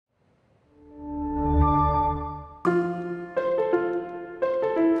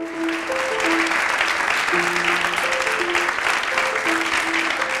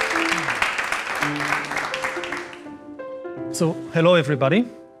So, hello everybody.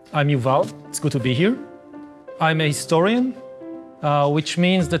 I'm Yuval. It's good to be here. I'm a historian, which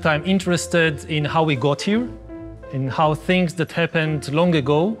means that I'm interested in how we got here, in how things that happened long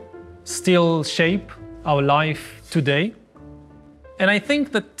ago still shape our life today. And I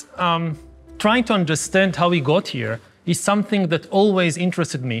think that trying to understand how we got here is something that always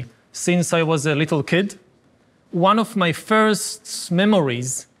interested me since I was a little kid. One of my first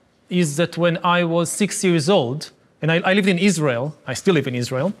memories is that when I was 6 years old, and I lived in Israel, I still live in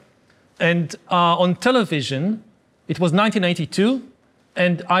Israel, and on television, it was 1982,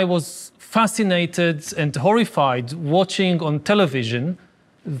 and I was fascinated and horrified watching on television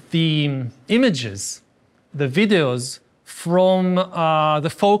the images, the videos from the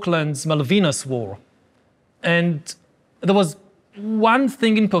Falklands Malvinas War. And there was one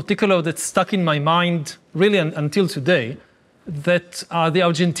thing in particular that stuck in my mind really until today, that the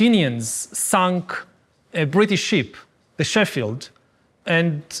Argentinians sunk a British ship, the Sheffield,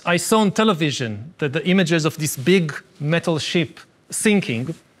 and I saw on television the images of this big metal ship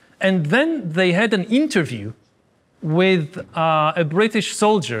sinking, and then they had an interview with a British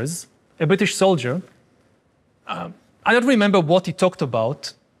soldier. I don't remember what he talked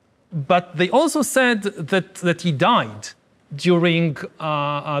about, but they also said that he died during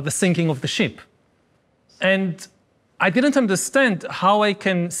the sinking of the ship. And I didn't understand how I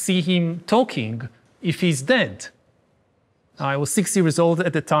can see him talking if he's dead. I was 6 years old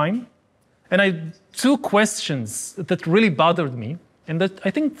at the time, and I had two questions that really bothered me, and that I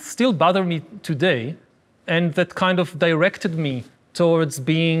think still bother me today, and that kind of directed me towards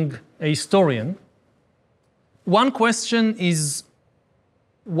being a historian. One question is,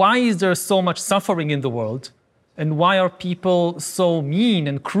 why is there so much suffering in the world, and why are people so mean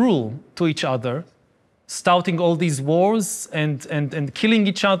and cruel to each other, starting all these wars and killing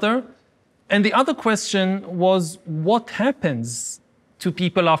each other? And the other question was, what happens to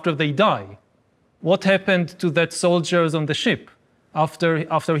people after they die? What happened to that soldiers on the ship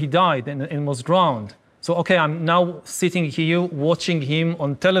after he died and was drowned? So, okay, I'm now sitting here watching him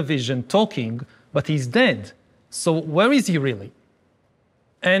on television talking, but he's dead. So where is he really?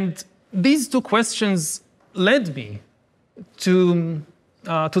 And these two questions led me to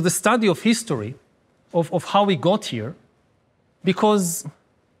the study of history, of how we got here, because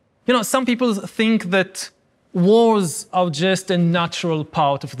some people think that wars are just a natural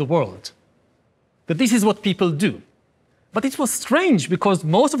part of the world, that this is what people do. But it was strange because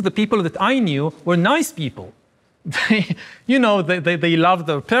most of the people that I knew were nice people. They love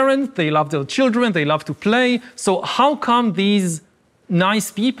their parents, they love their children, they love to play. So how come these nice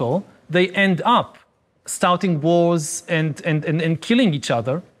people, they end up starting wars and killing each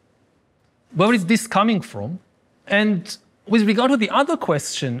other? Where is this coming from? And with regard to the other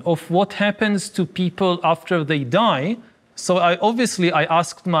question of what happens to people after they die, so I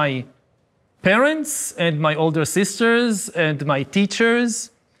asked my parents and my older sisters and my teachers,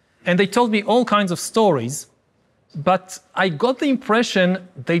 and they told me all kinds of stories, but I got the impression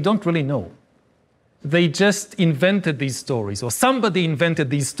they don't really know. They just invented these stories, or somebody invented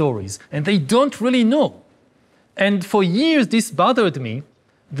these stories, and they don't really know. And for years this bothered me,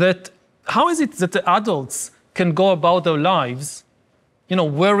 that how is it that the adults can go about their lives,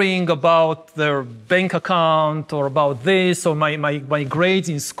 worrying about their bank account or about this or my grades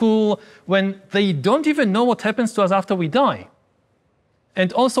in school, when they don't even know what happens to us after we die?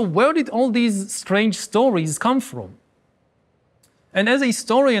 And also, where did all these strange stories come from? And as a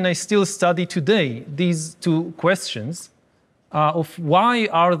historian, I still study today these two questions of why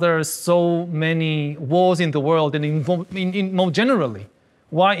are there so many wars in the world, and more generally,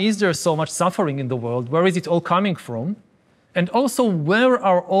 why is there so much suffering in the world? Where is it all coming from? And also, where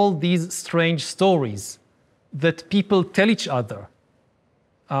are all these strange stories that people tell each other?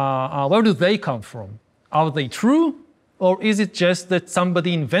 Where do they come from? Are they true? Or is it just that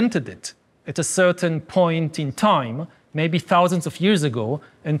somebody invented it at a certain point in time, maybe thousands of years ago,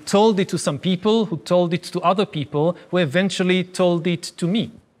 and told it to some people who told it to other people who eventually told it to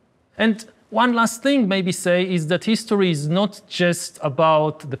me? And one last thing maybe say is that history is not just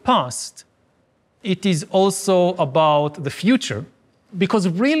about the past, it is also about the future, because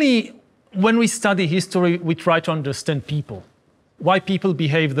really when we study history, we try to understand people, why people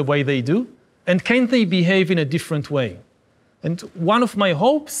behave the way they do, and can they behave in a different way. And one of my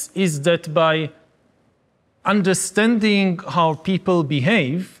hopes is that by understanding how people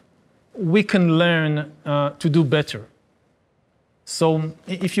behave, we can learn to do better. So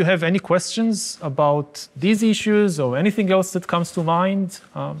if you have any questions about these issues or anything else that comes to mind,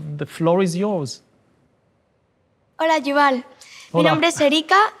 the floor is yours. Hola, Yuval. Mi Hola. nombre es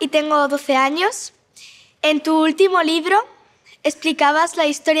Erika y tengo 12 años. En tu último libro explicabas la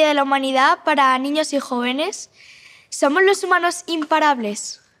historia de la humanidad para niños y jóvenes. ¿Somos los humanos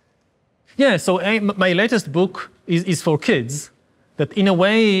imparables? Yeah, so my latest book is for kids, that in a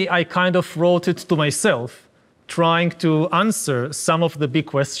way I kind of wrote it to myself, trying to answer some of the big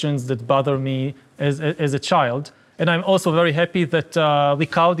questions that bother me as a child. And I'm also very happy that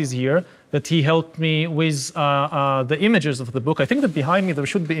Ricardo is here, that he helped me with the images of the book. I think that behind me there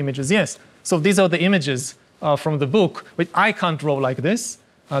should be images, yes. So these are the images from the book, but I can't draw like this.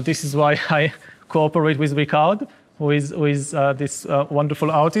 This is why I cooperate with Ricardo, who is this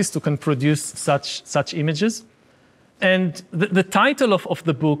wonderful artist who can produce such images. And the title of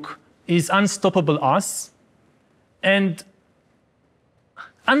the book is Unstoppable Us. And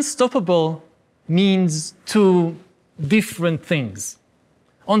unstoppable means two different things.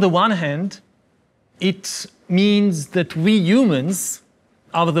 On the one hand, it means that we humans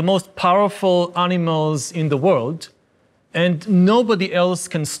are the most powerful animals in the world, and nobody else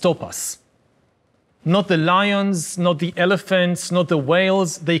can stop us. Not the lions, not the elephants, not the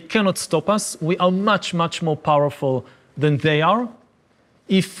whales, they cannot stop us. We are much, much more powerful than they are.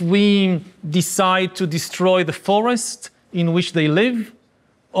 If we decide to destroy the forest in which they live,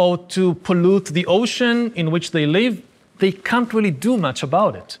 or to pollute the ocean in which they live, they can't really do much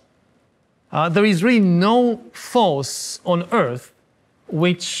about it. There is really no force on Earth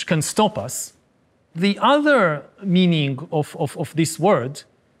which can stop us. The other meaning of this word,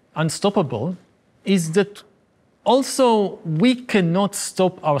 unstoppable, is that also we cannot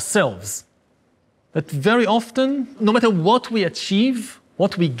stop ourselves. That very often, no matter what we achieve,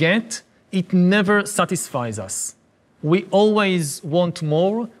 what we get, it never satisfies us. We always want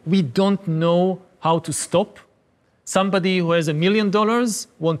more. We don't know how to stop. Somebody who has $1 million wants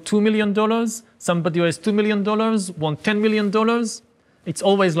 $2 million. Somebody who has $2 million wants $10 million. It's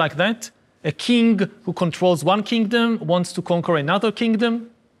always like that. A king who controls one kingdom wants to conquer another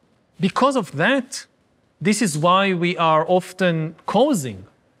kingdom. Because of that, this is why we are often causing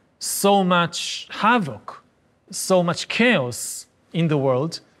so much havoc, so much chaos in the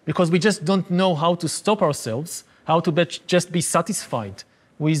world, because we just don't know how to stop ourselves, how to just be satisfied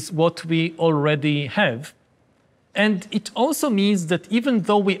with what we already have. And it also means that even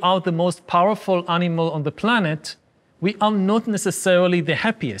though we are the most powerful animal on the planet, we are not necessarily the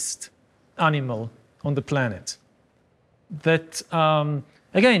happiest animal on the planet. That,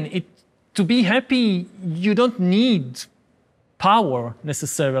 again, to be happy, you don't need power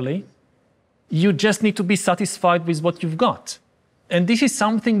necessarily. You just need to be satisfied with what you've got. And this is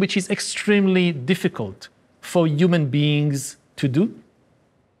something which is extremely difficult for human beings to do.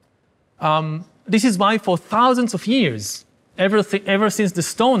 This is why for thousands of years, ever since the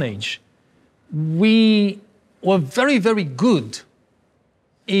Stone Age, we were very, very good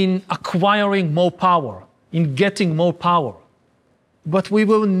in acquiring more power, in getting more power. But we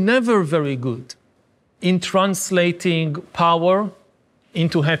were never very good in translating power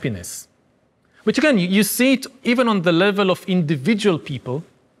into happiness. Which again, you see it even on the level of individual people.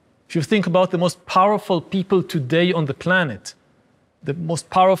 If you think about the most powerful people today on the planet, the most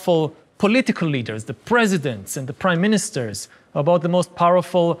powerful political leaders, the presidents and the prime ministers, about the most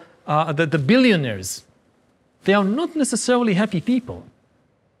powerful, the billionaires, they are not necessarily happy people.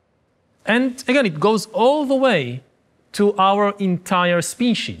 And again, it goes all the way to our entire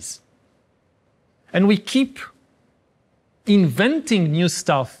species. And we keep inventing new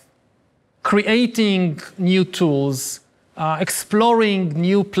stuff, creating new tools, exploring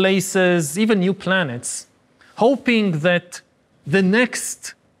new places, even new planets, hoping that the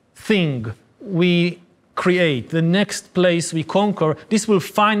next thing we create, the next place we conquer, this will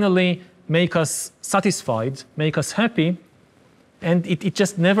finally make us satisfied, make us happy, and it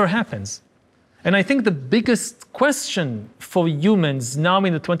just never happens. And I think the biggest question for humans now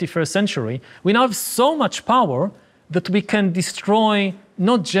in the 21st century, we now have so much power that we can destroy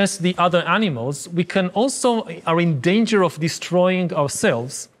not just the other animals, we can also are in danger of destroying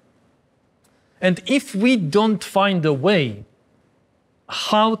ourselves. And if we don't find a way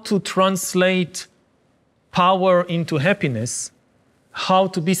how to translate power into happiness, how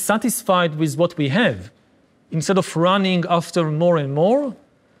to be satisfied with what we have, instead of running after more and more,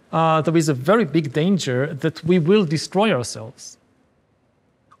 there is a very big danger that we will destroy ourselves.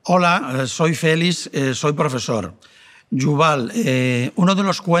 Hola, soy Félix, soy profesor. Yuval, uno de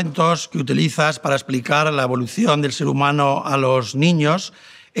los cuentos que utilizas para explicar la evolución del ser humano a los niños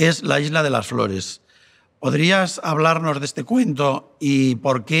es La isla de las flores. ¿Podrías hablarnos de este cuento y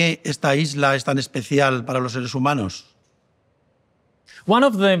por qué esta isla es tan especial para los seres humanos? One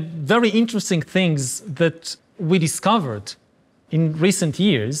of the very interesting things that we discovered in recent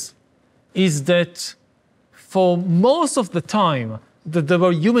years is that for most of the time that there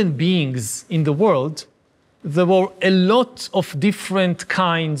were human beings in the world, there were a lot of different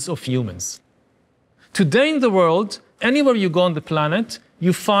kinds of humans. Today in the world, anywhere you go on the planet,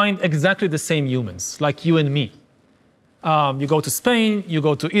 you find exactly the same humans, like you and me. You go to Spain, you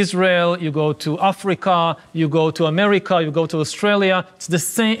go to Israel, you go to Africa, you go to America, you go to Australia. It's the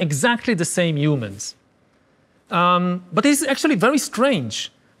same, exactly the same humans. But it's actually very strange,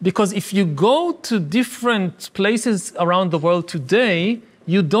 because if you go to different places around the world today,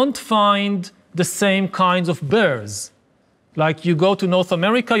 you don't find the same kinds of bears. Like you go to North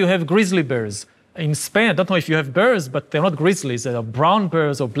America, you have grizzly bears. In Spain, I don't know if you have bears, but they're not grizzlies. They are brown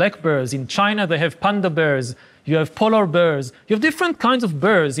bears or black bears. In China, they have panda bears. You have polar bears. You have different kinds of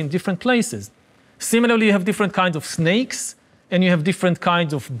bears in different places. Similarly, you have different kinds of snakes, and you have different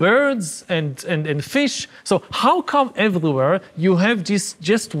kinds of birds and fish. So how come everywhere you have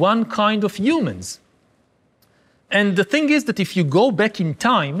just one kind of humans? And the thing is that if you go back in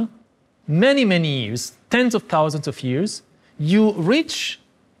time, many, many years, tens of thousands of years, you reach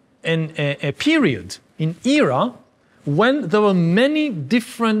a period, an era, when there were many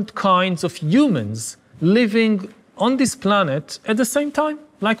different kinds of humans living on this planet at the same time,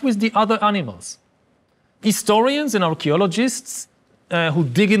 like with the other animals. Historians and archaeologists who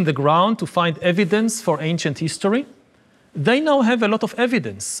dig in the ground to find evidence for ancient history, they now have a lot of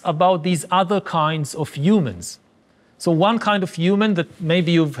evidence about these other kinds of humans. So one kind of human that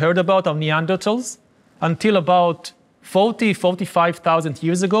maybe you've heard about are Neanderthals. Until about 45,000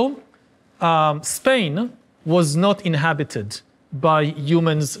 years ago, Spain was not inhabited by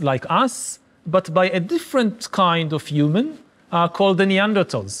humans like us, but by a different kind of human called the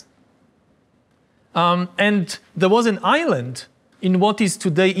Neanderthals. And there was an island in what is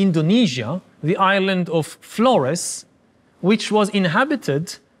today Indonesia, the island of Flores, which was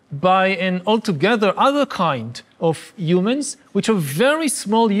inhabited by an altogether other kind of humans, which are very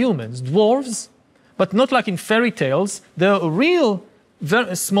small humans, dwarves, but not like in fairy tales. They're real,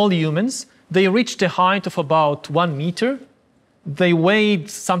 very small humans. They reached a height of about 1 meter. They weighed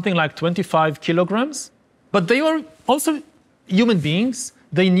something like 25 kilograms, but they were also human beings.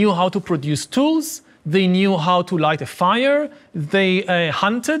 They knew how to produce tools. They knew how to light a fire. They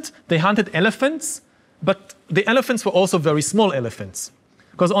hunted elephants, but the elephants were also very small elephants.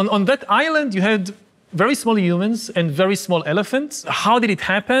 Because on that island, you had very small humans and very small elephants. How did it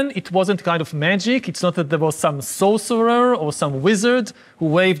happen? It wasn't kind of magic. It's not that there was some sorcerer or some wizard who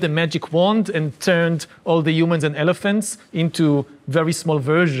waved a magic wand and turned all the humans and elephants into very small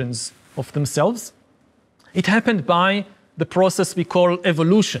versions of themselves. It happened by the process we call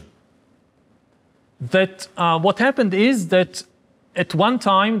evolution. That what happened is that at one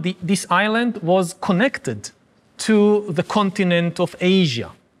time, this island was connected to the continent of Asia.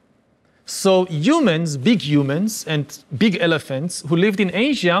 So humans, big humans and big elephants who lived in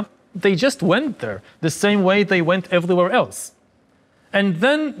Asia, they just went there the same way they went everywhere else. And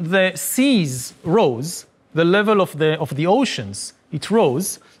then the seas rose, the level of the oceans, it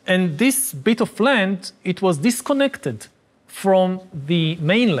rose, and this bit of land, it was disconnected from the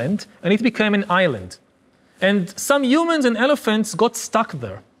mainland, and it became an island. And some humans and elephants got stuck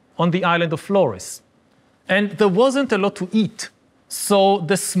there on the island of Flores. And there wasn't a lot to eat. So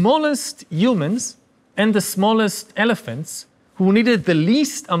the smallest humans and the smallest elephants, who needed the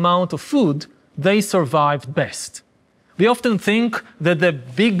least amount of food, they survived best. We often think that the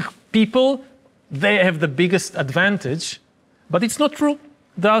big people, they have the biggest advantage, but it's not true.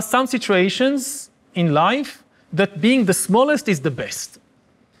 There are some situations in life that being the smallest is the best.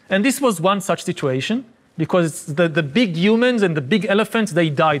 And this was one such situation, because the big humans and the big elephants, they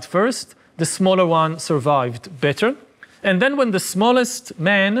died first. The smaller one survived better. And then when the smallest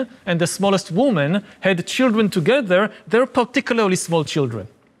man and the smallest woman had children together, they're particularly small children.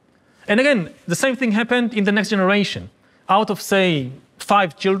 And again, the same thing happened in the next generation. Out of, say,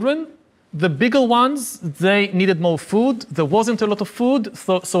 5 children, the bigger ones, they needed more food. There wasn't a lot of food,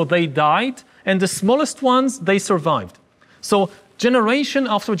 so they died. And the smallest ones, they survived. So generation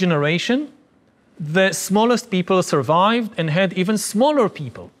after generation, the smallest people survived and had even smaller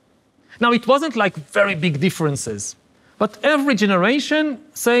people. Now, it wasn't like very big differences. But every generation,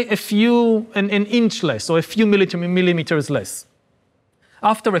 say an inch less, or a few millimeters less.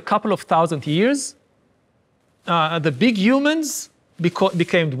 After a couple of thousand years, the big humans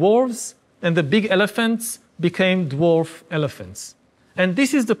became dwarves, and the big elephants became dwarf elephants. And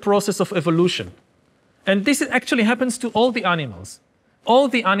this is the process of evolution. And this actually happens to all the animals. All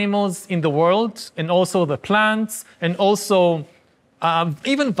the animals in the world, and also the plants, and also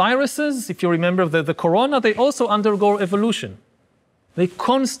even viruses, if you remember the corona, they also undergo evolution. They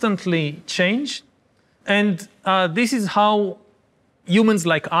constantly change. And this is how humans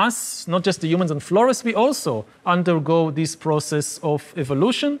like us, not just the humans on Flores, we also undergo this process of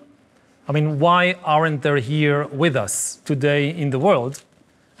evolution. I mean, why aren't they here with us today in the world?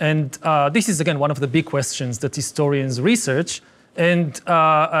 And this is, again, one of the big questions that historians research. And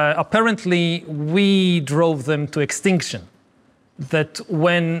apparently, we drove them to extinction. That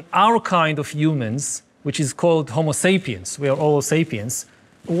when our kind of humans, which is called Homo sapiens, we are all sapiens,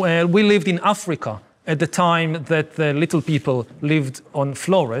 we lived in Africa at the time that the little people lived on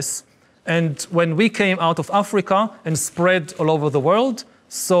Flores. And when we came out of Africa and spread all over the world,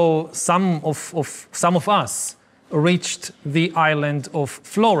 so some of us reached the island of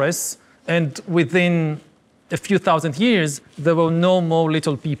Flores, and within a few thousand years, there were no more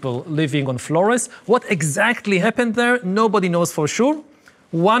little people living on Flores. What exactly happened there, nobody knows for sure.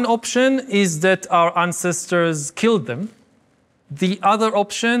 One option is that our ancestors killed them. The other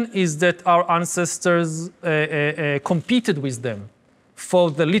option is that our ancestors competed with them for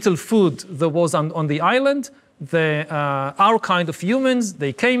the little food that was on the island. Our kind of humans,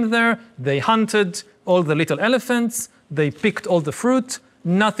 they came there, they hunted all the little elephants, they picked all the fruit,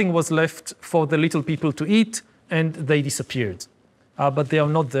 nothing was left for the little people to eat, and they disappeared. But they are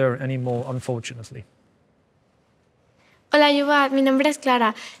not there anymore, unfortunately. Hola, Yuval, mi nombre es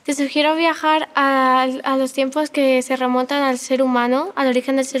Clara. Te sugiero viajar a los tiempos que se remontan al ser humano, al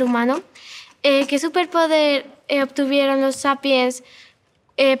origen del ser humano. ¿Qué superpoder obtuvieron los sapiens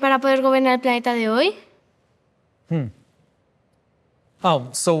para poder gobernar el planeta de hoy?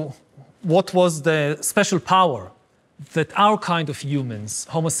 So what was the special power that our kind of humans,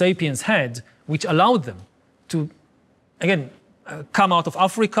 Homo sapiens, had, which allowed them to, again, come out of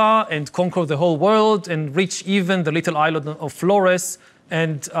Africa and conquer the whole world and reach even the little island of Flores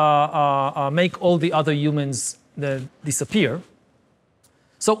and make all the other humans disappear?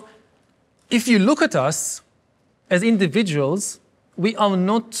 So if you look at us as individuals, we are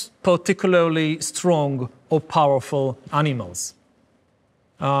not particularly strong or powerful animals.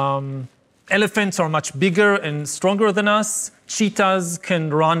 Elephants are much bigger and stronger than us. Cheetahs can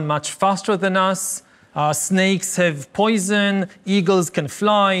run much faster than us. Snakes have poison. Eagles can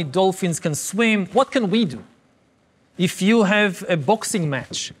fly. Dolphins can swim. What can we do? If you have a boxing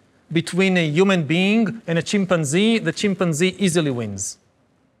match between a human being and a chimpanzee, the chimpanzee easily wins.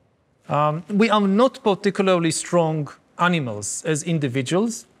 We are not particularly strong animals as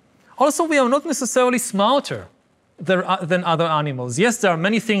individuals. Also, we are not necessarily smarter than other animals. Yes, there are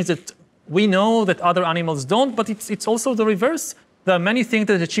many things that we know that other animals don't, but it's also the reverse. There are many things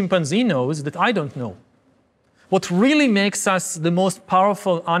that a chimpanzee knows that I don't know. What really makes us the most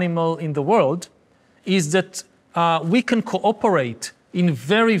powerful animal in the world is that we can cooperate in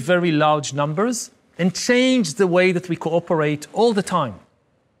very, very large numbers and change the way that we cooperate all the time.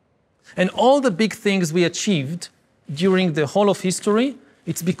 And all the big things we achieved during the whole of history,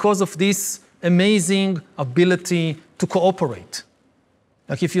 it's because of this amazing ability to cooperate.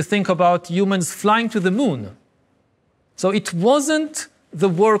 Like if you think about humans flying to the moon. So it wasn't the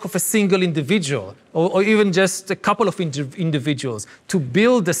work of a single individual or even just a couple of individuals. To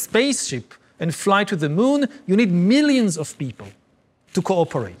build a spaceship and fly to the moon, you need millions of people to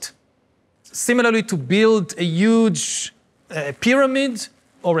cooperate. Similarly, to build a huge pyramid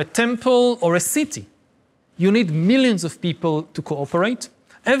or a temple or a city, you need millions of people to cooperate.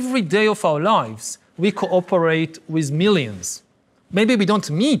 Every day of our lives, we cooperate with millions. Maybe we don't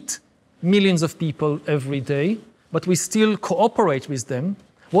meet millions of people every day, but we still cooperate with them.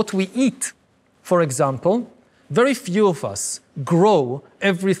 What we eat, for example, very few of us grow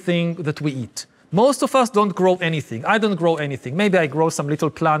everything that we eat. Most of us don't grow anything. I don't grow anything. Maybe I grow some little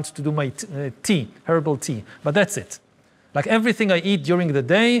plant to do my tea, herbal tea, but that's it. Like everything I eat during the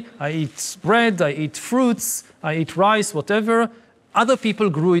day, I eat bread, I eat fruits, I eat rice, whatever. Other people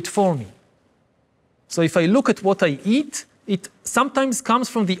grew it for me. So if I look at what I eat, it sometimes comes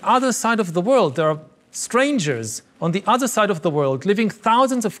from the other side of the world. There are strangers on the other side of the world living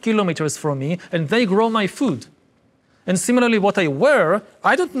thousands of kilometers from me, and they grow my food. And similarly, what I wear,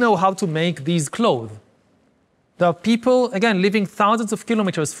 I don't know how to make these clothes. There are people, again, living thousands of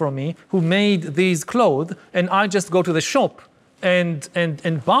kilometers from me who made these clothes, and I just go to the shop and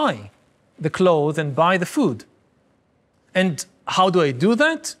buy the clothes and buy the food. And how do I do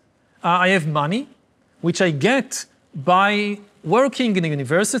that? I have money, which I get by working in a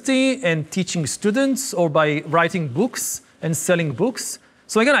university and teaching students, or by writing books and selling books.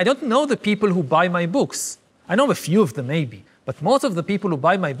 So again, I don't know the people who buy my books. I know a few of them maybe, but most of the people who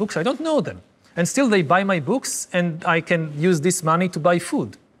buy my books, I don't know them. And still they buy my books, and I can use this money to buy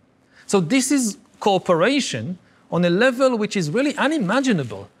food. So this is cooperation on a level which is really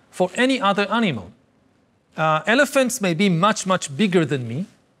unimaginable for any other animal. Elephants may be much, much bigger than me,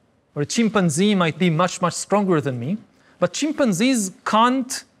 or a chimpanzee might be much, much stronger than me, but chimpanzees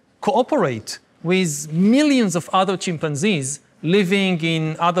can't cooperate with millions of other chimpanzees living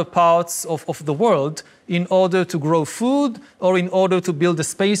in other parts of the world in order to grow food or in order to build a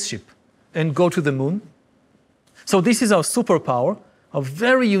spaceship and go to the moon. So this is our superpower, a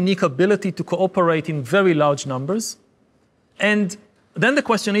very unique ability to cooperate in very large numbers. And then the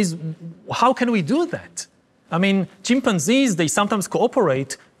question is, how can we do that? I mean, chimpanzees, they sometimes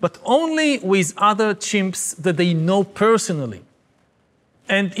cooperate, but only with other chimps that they know personally.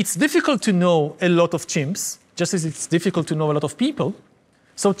 And it's difficult to know a lot of chimps, just as it's difficult to know a lot of people.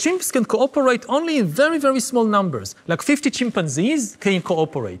 So chimps can cooperate only in very, very small numbers. Like 50 chimpanzees can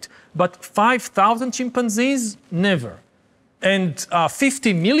cooperate, but 5,000 chimpanzees, never. And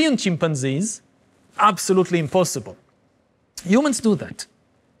 50 million chimpanzees, absolutely impossible. Humans do that.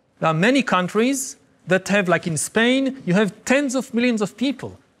 There are many countries that have, like in Spain, you have tens of millions of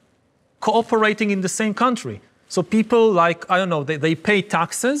people cooperating in the same country. So people like, I don't know, they pay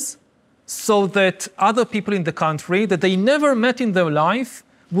taxes so that other people in the country that they never met in their life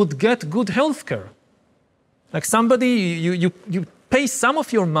would get good health care. Like somebody, you pay some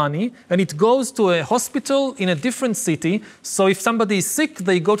of your money and it goes to a hospital in a different city. So if somebody is sick,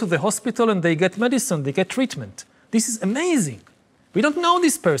 they go to the hospital and they get medicine, they get treatment. This is amazing. We don't know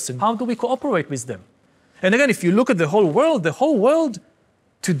this person. How do we cooperate with them? And again, if you look at the whole world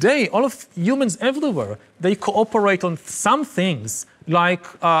today, all of humans everywhere, they cooperate on some things, like,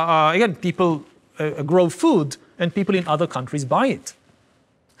 again, people grow food and people in other countries buy it.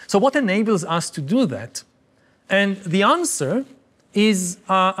 So what enables us to do that? And the answer is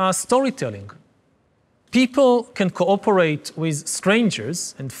storytelling. People can cooperate with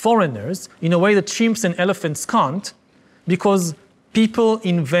strangers and foreigners in a way that chimps and elephants can't, because people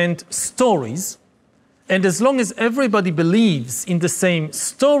invent stories. And as long as everybody believes in the same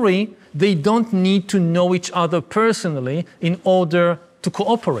story, they don't need to know each other personally in order to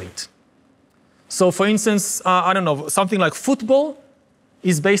cooperate. So for instance, I don't know, something like football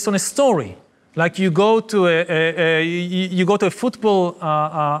is based on a story. Like you go to a football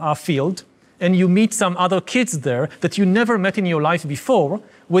field and you meet some other kids there that you never met in your life before.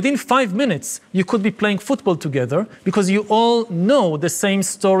 Within 5 minutes, you could be playing football together because you all know the same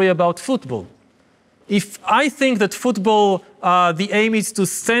story about football. If I think that football, the aim is to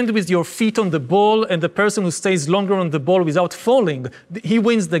stand with your feet on the ball and the person who stays longer on the ball without falling, he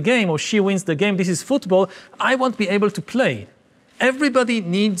wins the game or she wins the game, this is football, I won't be able to play. Everybody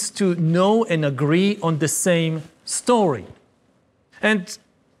needs to know and agree on the same story. And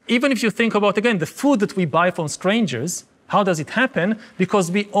even if you think about, again, the food that we buy from strangers, how does it happen? Because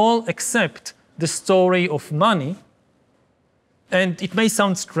we all accept the story of money. And it may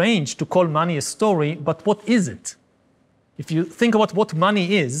sound strange to call money a story, but what is it? If you think about what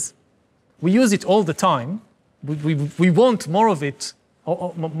money is, we use it all the time. We want more of it,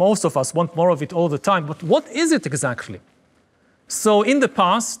 or most of us want more of it all the time, but what is it exactly? So in the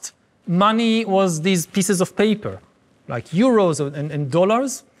past, money was these pieces of paper, like euros and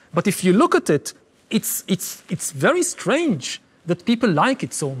dollars. But if you look at it, it's very strange that people like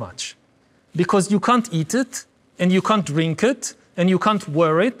it so much, because you can't eat it, and you can't drink it, and you can't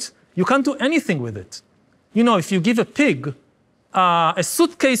wear it, you can't do anything with it. You know, if you give a pig a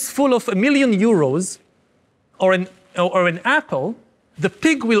suitcase full of €1 million or an apple, the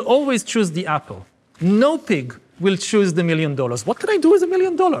pig will always choose the apple. No pig will choose the $1 million. What can I do with $1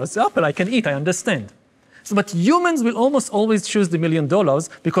 million? The apple I can eat, I understand. So, but humans will almost always choose the $1 million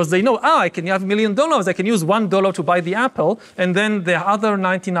because they know, I can have $1 million, I can use $1 to buy the apple, and then the other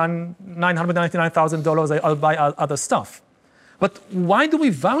 $999,000 I'll buy other stuff. But why do we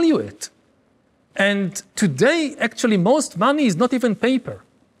value it? And today, actually, most money is not even paper.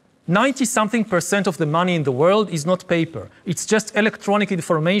 90-something% of the money in the world is not paper. It's just electronic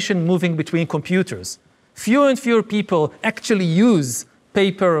information moving between computers. Fewer and fewer people actually use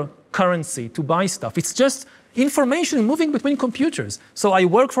paper currency to buy stuff. It's just information moving between computers. So I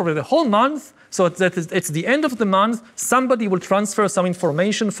work for the whole month, so that it's the end of the month, somebody will transfer some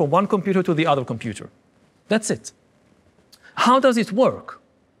information from one computer to the other computer. That's it. How does it work?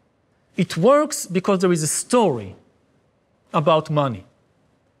 It works because there is a story about money.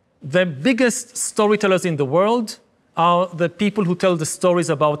 The biggest storytellers in the world are the people who tell the stories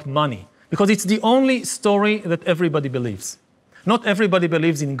about money, because it's the only story that everybody believes. Not everybody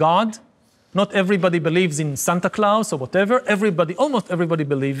believes in God. Not everybody believes in Santa Claus or whatever. Almost everybody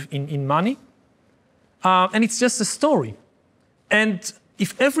believes in money. And it's just a story. And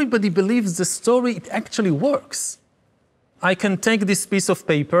if everybody believes the story, it actually works. I can take this piece of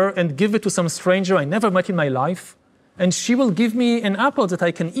paper and give it to some stranger I never met in my life, and she will give me an apple that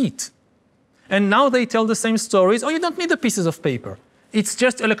I can eat. And now they tell the same stories. Oh, you don't need the pieces of paper. It's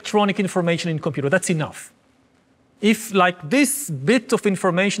just electronic information in computer. That's enough. If, like this bit of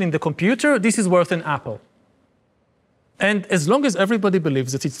information in the computer, this is worth an apple. And as long as everybody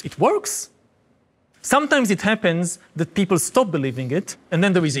believes that it works, sometimes it happens that people stop believing it, and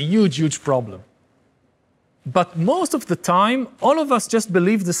then there is a huge, huge problem. But most of the time, all of us just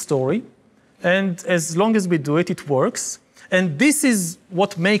believe the story, and as long as we do it, it works. And this is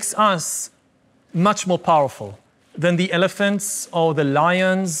what makes us much more powerful than the elephants or the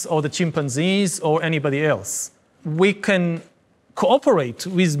lions or the chimpanzees or anybody else. We can cooperate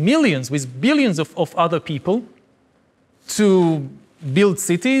with millions, with billions of other people to build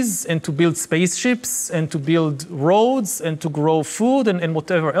cities and to build spaceships and to build roads and to grow food and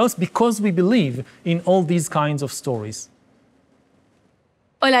whatever else because we believe in all these kinds of stories.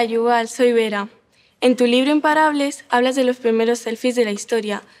 Hola, Yuval, soy Vera. En tu libro Imparables hablas de los primeros selfies de la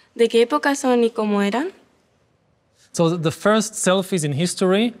historia. ¿De qué época son y cómo eran? So the first selfies in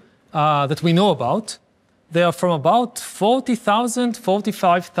history that we know about, they are from about 40,000,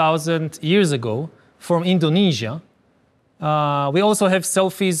 45,000 years ago from Indonesia. We also have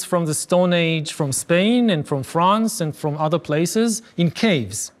selfies from the Stone Age, from Spain and from France and from other places in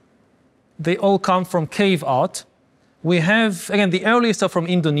caves. They all come from cave art. We have, again, the earliest are from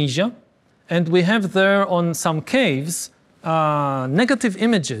Indonesia, and we have there on some caves negative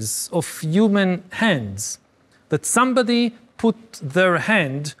images of human hands, that somebody put their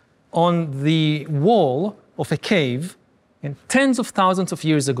hand on the wall of a cave, and tens of thousands of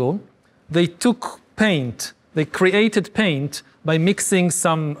years ago, they took paint. They created paint by mixing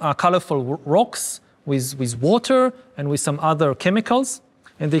some colorful rocks with water and with some other chemicals,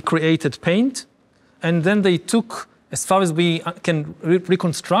 and they created paint. And then they took, as far as we can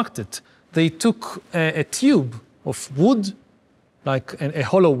reconstruct it, they took a tube of wood, like a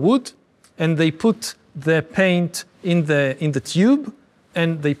hollow wood, and they put the paint in the tube,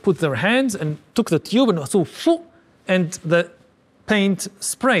 and they put their hands and took the tube and the paint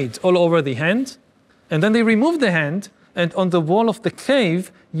sprayed all over the hand. And then they removed the hand, and on the wall of the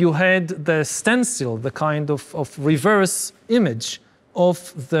cave, you had the stencil, the kind of reverse image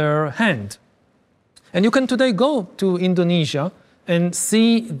of their hand. And you can today go to Indonesia and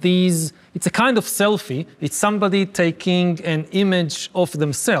see these. It's a kind of selfie. It's somebody taking an image of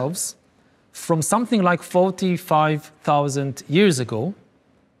themselves from something like 45,000 years ago,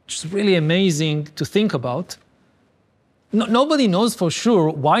 which is really amazing to think about. Nobody knows for sure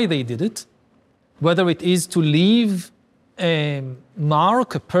why they did it, whether it is to leave a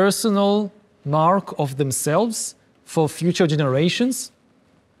mark, a personal mark of themselves for future generations.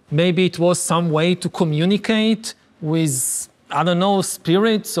 Maybe it was some way to communicate with, I don't know,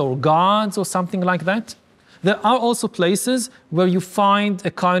 spirits or gods or something like that. There are also places where you find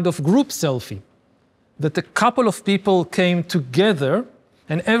a kind of group selfie, that a couple of people came together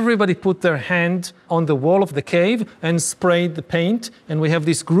and everybody put their hand on the wall of the cave and sprayed the paint, and we have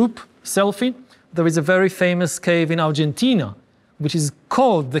this group selfie. There is a very famous cave in Argentina, which is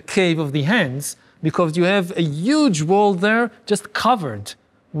called the Cave of the Hands, because you have a huge wall there just covered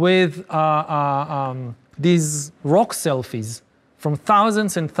with these rock selfies from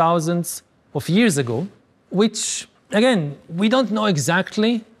thousands and thousands of years ago, which, again, we don't know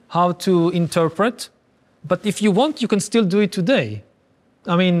exactly how to interpret, but if you want, you can still do it today.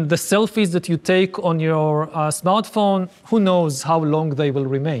 I mean, the selfies that you take on your smartphone, who knows how long they will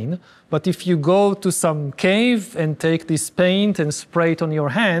remain. But if you go to some cave and take this paint and spray it on your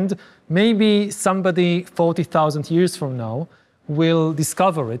hand, maybe somebody 40,000 years from now will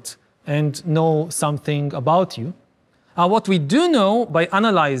discover it and know something about you. What we do know by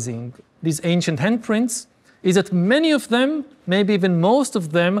analyzing these ancient handprints is that many of them, maybe even most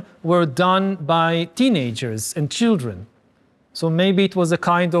of them, were done by teenagers and children. So maybe it was a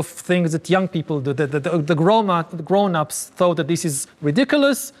kind of thing that young people do, the grown-ups thought that this is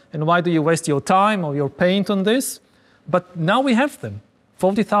ridiculous, and why do you waste your time or your paint on this? But now we have them,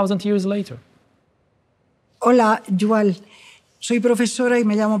 40,000 years later. Hola, Yuval. Soy profesora y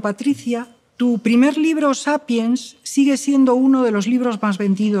me llamo Patricia. Tu primer libro, Sapiens, sigue siendo uno de los libros más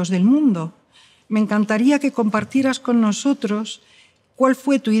vendidos del mundo. Me encantaría que compartieras con nosotros cuál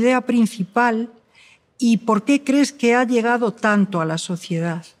fue tu idea principal y por qué crees que ha llegado tanto a la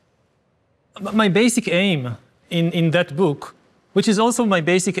sociedad. My basic aim in that book, which is also my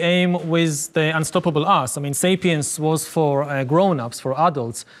basic aim with the Unstoppable Us. I mean, Sapiens was for grown-ups, for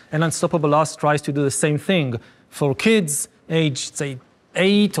adults, and Unstoppable Us tries to do the same thing for kids aged, say,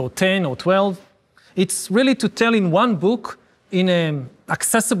 8 or 10 or 12. It's really to tell in one book, in an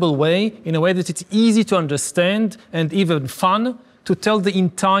accessible way, in a way that it's easy to understand and even fun, to tell the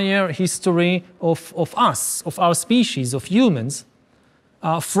entire history of us, of our species, of humans,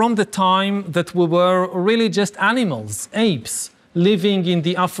 from the time that we were really just animals, apes, living in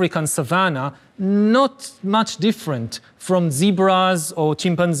the African savanna, not much different from zebras or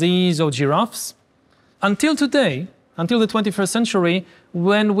chimpanzees or giraffes, until today, until the 21st century,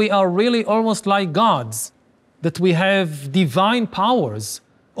 when we are really almost like gods, that we have divine powers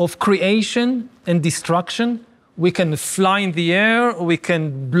of creation and destruction. We can fly in the air, we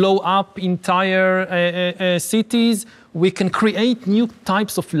can blow up entire cities, we can create new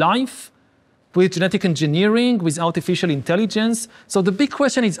types of life with genetic engineering, with artificial intelligence. So the big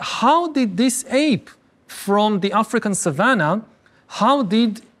question is, how did this ape from the African savanna, how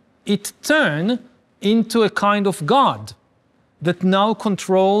did it turn into a kind of god that now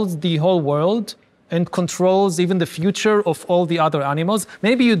controls the whole world and controls even the future of all the other animals?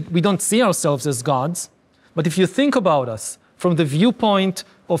 Maybe we don't see ourselves as gods, but if you think about us from the viewpoint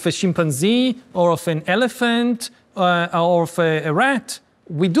of a chimpanzee or of an elephant or of a rat,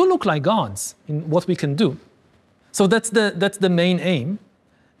 we do look like gods in what we can do. So that's the main aim.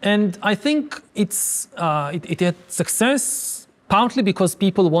 And I think it had success partly because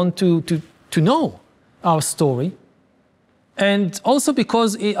people want to know our story. And also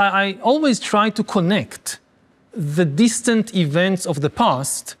because I always try to connect the distant events of the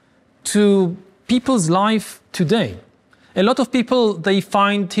past to people's life today. A lot of people, they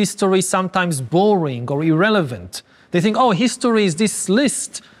find history sometimes boring or irrelevant. They think, oh, history is this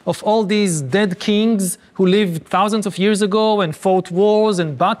list of all these dead kings who lived thousands of years ago and fought wars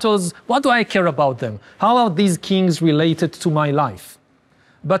and battles. What do I care about them? How are these kings related to my life?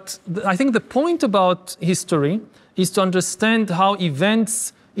 But I think the point about history is to understand how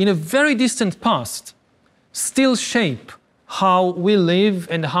events in a very distant past still shape how we live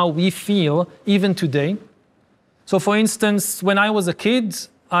and how we feel even today. So for instance, when I was a kid,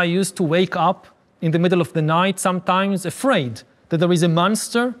 I used to wake up in the middle of the night, sometimes afraid that there is a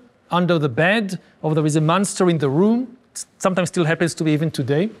monster under the bed or there is a monster in the room. It sometimes still happens to me even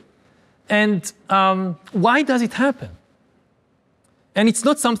today. And why does it happen? And it's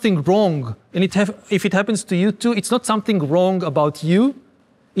not something wrong. And if it happens to you too, it's not something wrong about you.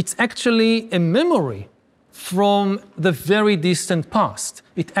 It's actually a memory from the very distant past.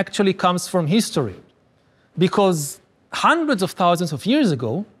 It actually comes from history. Because hundreds of thousands of years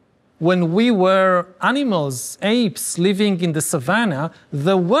ago, when we were animals, apes living in the savannah,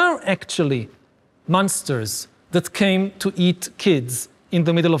 there were actually monsters that came to eat kids in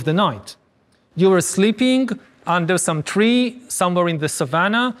the middle of the night. You were sleeping under some tree somewhere in the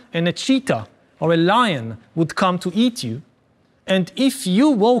savannah, and a cheetah or a lion would come to eat you. And if you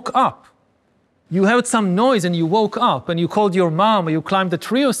woke up, you heard some noise and you woke up and you called your mom or you climbed a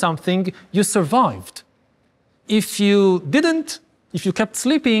tree or something, you survived. If you didn't, if you kept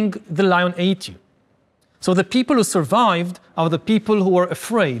sleeping, the lion ate you. So the people who survived are the people who were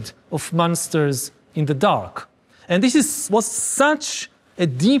afraid of monsters in the dark. And this was such a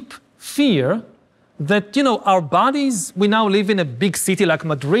deep fear that, our bodies, we now live in a big city like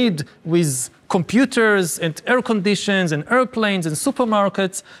Madrid with computers and air conditions and airplanes and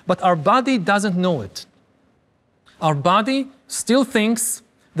supermarkets, but our body doesn't know it. Our body still thinks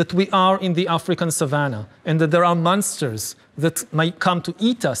that we are in the African savannah and that there are monsters that might come to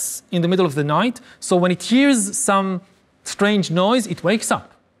eat us in the middle of the night. So when it hears some strange noise, it wakes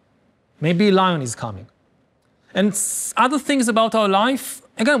up. Maybe a lion is coming. And other things about our life,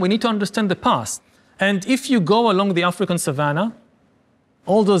 again, we need to understand the past. And if you go along the African savannah,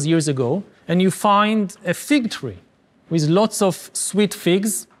 all those years ago, and you find a fig tree with lots of sweet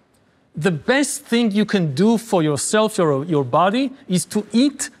figs, the best thing you can do for yourself, your body, is to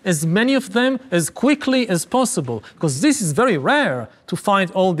eat as many of them as quickly as possible, because this is very rare to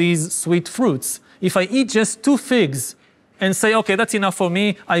find all these sweet fruits. If I eat just 2 figs and say, okay, that's enough for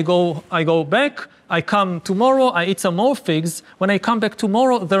me, I go back, I come tomorrow, I eat some more figs. When I come back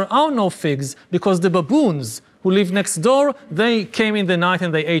tomorrow, there are no figs because the baboons who live next door, they came in the night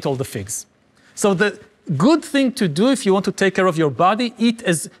and they ate all the figs. So the good thing to do if you want to take care of your body, eat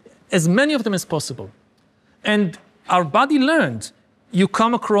as many of them as possible. And our body learned, you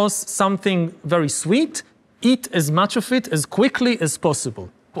come across something very sweet, eat as much of it as quickly as possible.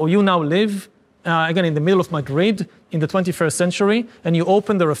 Or you now live, again, in the middle of Madrid in the 21st century, and you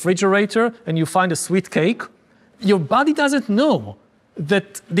open the refrigerator and you find a sweet cake. Your body doesn't know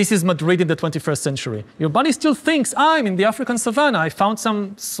that this is Madrid in the 21st century. Your body still thinks, I'm in the African savannah, I found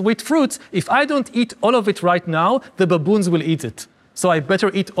some sweet fruits. If I don't eat all of it right now, the baboons will eat it. So I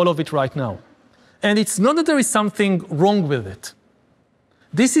better eat all of it right now. And it's not that there is something wrong with it.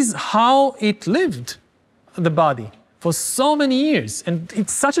 This is how it lived, the body, for so many years. And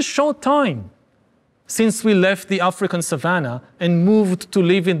it's such a short time since we left the African savannah and moved to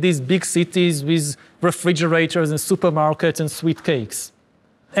live in these big cities with refrigerators and supermarkets and sweet cakes.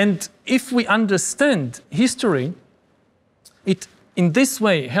 And if we understand history, it in this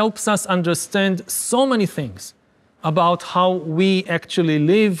way helps us understand so many things about how we actually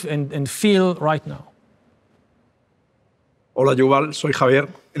live and feel right now. Hola, Yuval, soy Javier.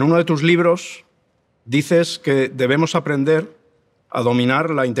 En uno de tus libros dices que debemos aprender a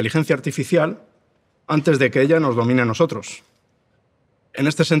dominar la inteligencia artificial antes de que ella nos domine a nosotros. En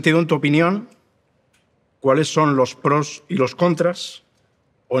este sentido, en tu opinión, ¿cuáles son los pros y los contras?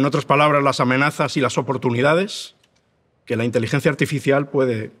 O, en otras palabras, las amenazas y las oportunidades que la inteligencia artificial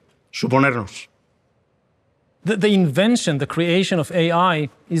puede suponernos. The invention, the creation of AI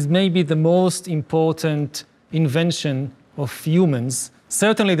is maybe the most important invention of humans,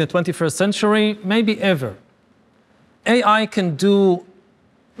 certainly the 21st century, maybe ever. AI can do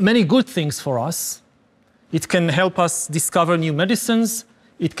many good things for us. It can help us discover new medicines.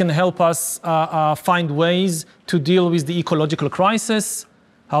 It can help us find ways to deal with the ecological crisis,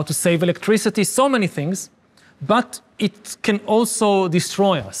 how to save electricity, so many things. But it can also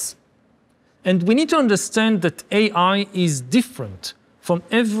destroy us. And we need to understand that AI is different from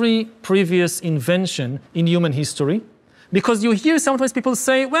every previous invention in human history. Because you hear sometimes people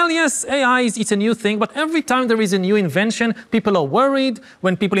say, well, yes, AI it's a new thing, but every time there is a new invention, people are worried.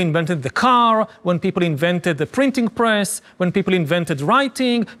 When people invented the car, when people invented the printing press, when people invented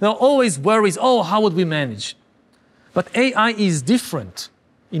writing, there are always worries, oh, how would we manage? But AI is different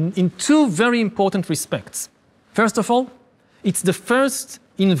in two very important respects. First of all, it's the first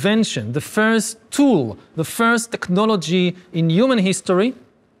invention, the first tool, the first technology in human history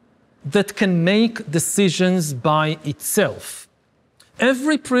that can make decisions by itself.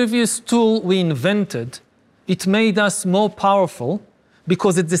 Every previous tool we invented, it made us more powerful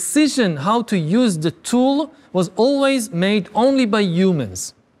because the decision how to use the tool was always made only by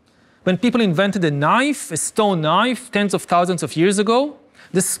humans. When people invented a knife, a stone knife, tens of thousands of years ago,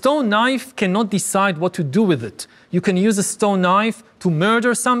 the stone knife cannot decide what to do with it. You can use a stone knife to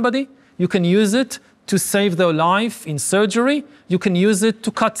murder somebody. You can use it to save their life in surgery. You can use it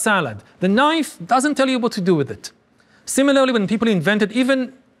to cut salad. The knife doesn't tell you what to do with it. Similarly, when people invented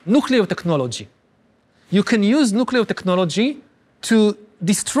even nuclear technology, you can use nuclear technology to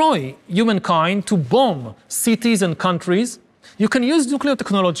destroy humankind, to bomb cities and countries. You can use nuclear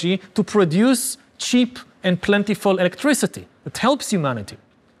technology to produce cheap and plentiful electricity that helps humanity.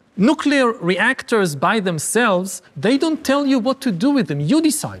 Nuclear reactors by themselves, they don't tell you what to do with them. You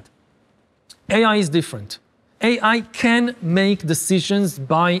decide. AI is different. AI can make decisions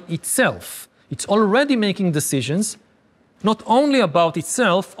by itself. It's already making decisions, not only about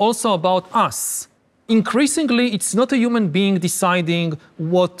itself, also about us. Increasingly, it's not a human being deciding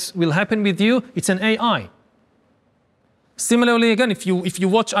what will happen with you, it's an AI. Similarly, again, if you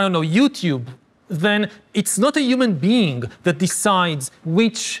watch, I don't know, YouTube, then it's not a human being that decides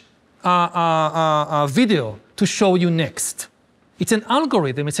which video to show you next. It's an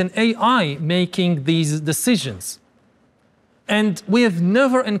algorithm, it's an AI making these decisions. And we have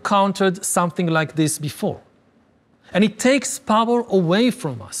never encountered something like this before. And it takes power away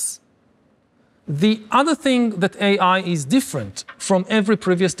from us. The other thing that AI is different from every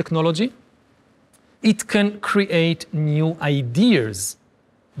previous technology, it can create new ideas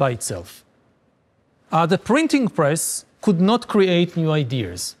by itself. The printing press could not create new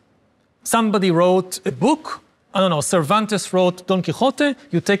ideas. Somebody wrote a book, I don't know, Cervantes wrote Don Quixote,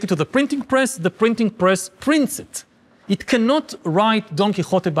 you take it to the printing press prints it. It cannot write Don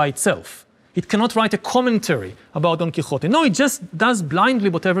Quixote by itself. It cannot write a commentary about Don Quixote. No, it just does blindly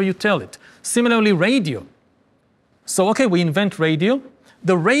whatever you tell it. Similarly, radio. So, okay, we invent radio.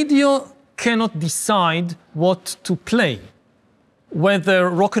 The radio cannot decide what to play. Whether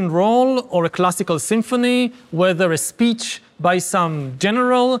rock and roll or a classical symphony, whether a speech by some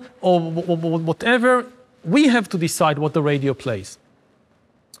general or whatever, we have to decide what the radio plays.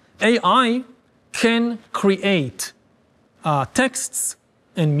 AI can create texts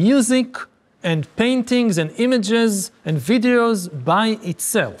and music and paintings and images and videos by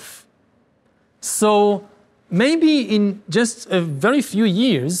itself. So maybe in just a very few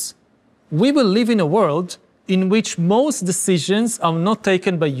years, we will live in a world in which most decisions are not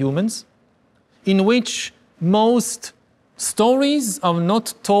taken by humans, in which most stories are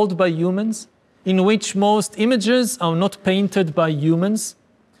not told by humans, in which most images are not painted by humans.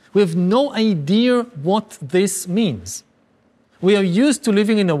 We have no idea what this means. We are used to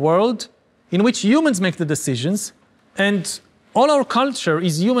living in a world in which humans make the decisions, and all our culture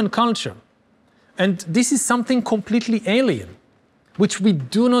is human culture. And this is something completely alien, which we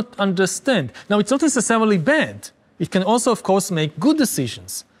do not understand. Now, it's not necessarily bad. It can also, of course, make good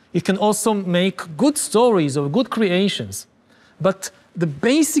decisions. It can also make good stories or good creations. But the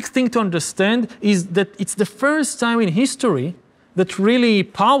basic thing to understand is that it's the first time in history that really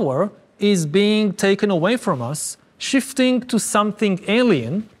power is being taken away from us, shifting to something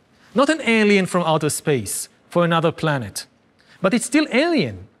alien, not an alien from outer space, for another planet, but it's still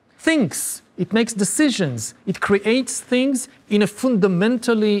alien. Thinks, it makes decisions, it creates things in a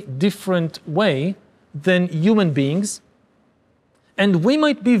fundamentally different way than human beings. And we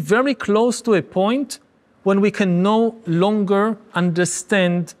might be very close to a point when we can no longer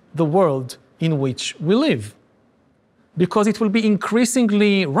understand the world in which we live, because it will be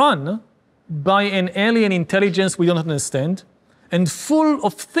increasingly run by an alien intelligence we don't understand and full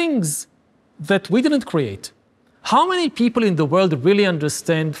of things that we didn't create. How many people in the world really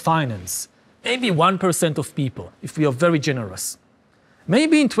understand finance? Maybe 1% of people, if we are very generous.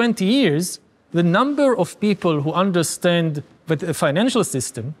 Maybe in 20 years, the number of people who understand the financial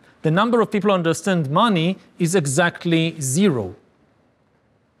system, the number of people who understand money is exactly zero.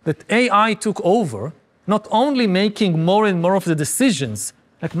 That AI took over, not only making more and more of the decisions,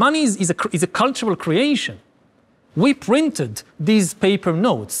 like money is a cultural creation. We printed these paper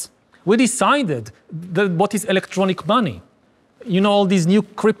notes. We decided what is electronic money. You know, all these new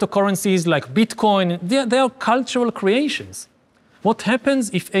cryptocurrencies like Bitcoin, they are cultural creations. What happens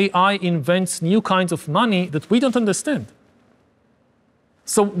if AI invents new kinds of money that we don't understand?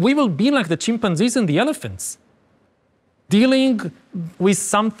 So we will be like the chimpanzees and the elephants, dealing with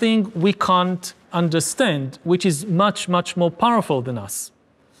something we can't understand, which is much, much more powerful than us.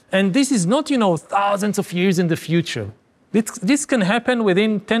 And this is not, thousands of years in the future. This can happen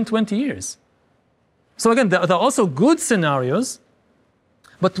within 10, 20 years. So again, there are also good scenarios,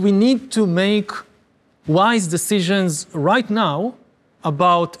 but we need to make wise decisions right now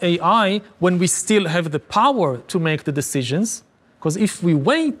about AI when we still have the power to make the decisions, because if we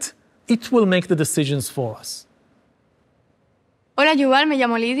wait, it will make the decisions for us. Hola, Yuval, me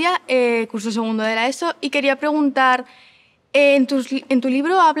llamo Lidia, curso segundo de la ESO, y quería preguntar, en tu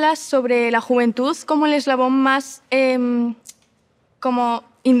libro hablas sobre la juventud como el eslabón más como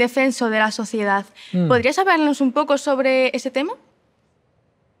indefenso de la sociedad. ¿Podrías hablarnos un poco sobre ese tema?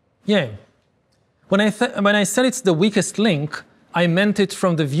 Yeah. When I said it's the weakest link, I meant it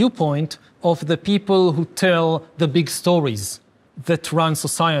from the viewpoint of the people who tell the big stories that run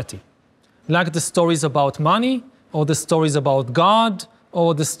society. Like the stories about money, or the stories about God,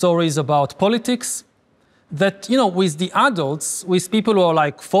 or the stories about politics. That, with the adults, with people who are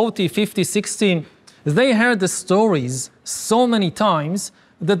like 40, 50, 60, they heard the stories so many times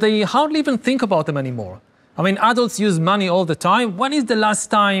that they hardly even think about them anymore. I mean, adults use money all the time. When is the last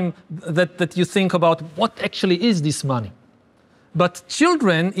time that you think about what actually is this money? But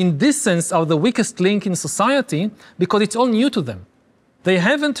children, in this sense, are the weakest link in society because it's all new to them. They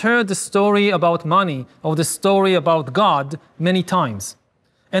haven't heard the story about money or the story about God many times.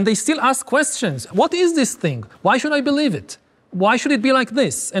 And they still ask questions. What is this thing? Why should I believe it? Why should it be like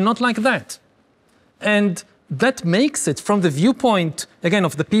this and not like that? And that makes it, from the viewpoint, again,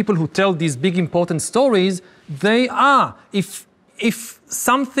 of the people who tell these big important stories, if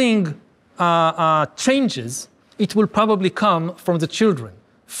something changes, it will probably come from the children,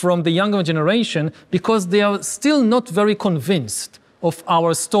 from the younger generation, because they are still not very convinced of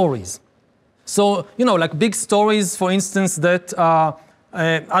our stories. So, like big stories, for instance, that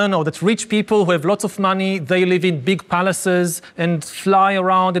that rich people who have lots of money, they live in big palaces and fly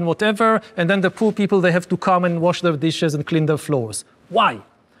around and whatever, and then the poor people, they have to come and wash their dishes and clean their floors. Why?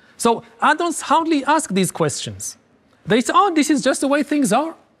 So adults hardly ask these questions. They say, this is just the way things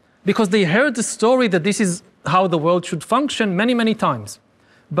are, because they heard the story that this is how the world should function many, many times.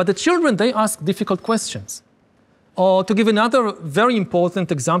 But the children, they ask difficult questions. Or to give another very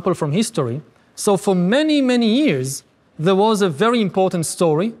important example from history, so for many, many years, there was a very important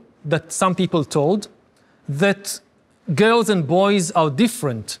story that some people told, that girls and boys are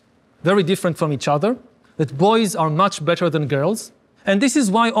different, very different from each other, that boys are much better than girls, and this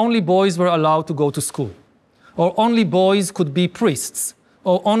is why only boys were allowed to go to school, or only boys could be priests,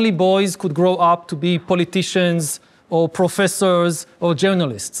 or only boys could grow up to be politicians, or professors, or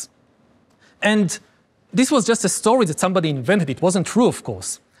journalists. And this was just a story that somebody invented. It wasn't true, of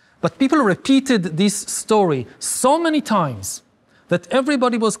course. But people repeated this story so many times that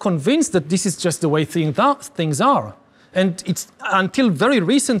everybody was convinced that this is just the way things are. And it's until very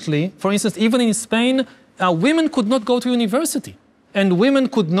recently, for instance, even in Spain, women could not go to university. and women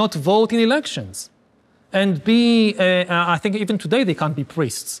could not vote in elections. And I think even today they can't be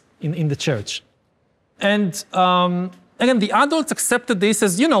priests in the church. And again, the adults accepted this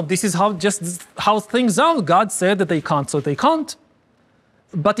as, this is how things are. God said that they can't, so they can't.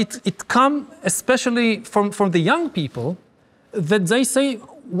 But it comes especially from the young people that they say,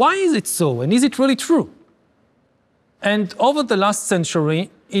 why is it so? And is it really true? And over the last century,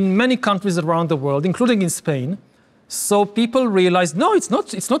 in many countries around the world, including in Spain, so people realized, no, it's not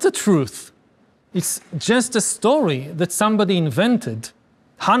the truth. It's just a story that somebody invented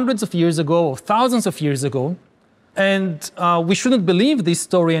hundreds of years ago or thousands of years ago. And we shouldn't believe this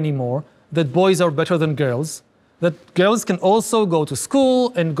story anymore, that boys are better than girls, that girls can also go to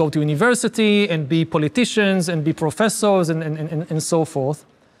school and go to university and be politicians and be professors and so forth.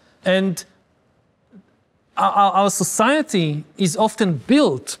 And our society is often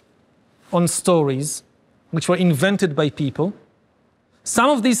built on stories which were invented by people.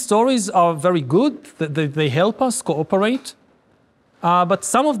 Some of these stories are very good, they help us cooperate, but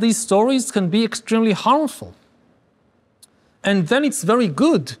some of these stories can be extremely harmful. And then it's very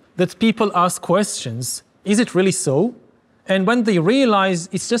good that people ask questions. Is it really so? And when they realize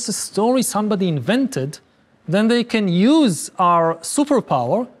it's just a story somebody invented, then they can use our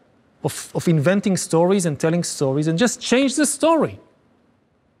superpower of inventing stories and telling stories and just change the story.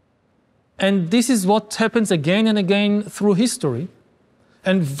 And this is what happens again and again through history.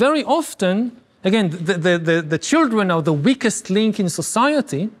 And very often, again, the children are the weakest link in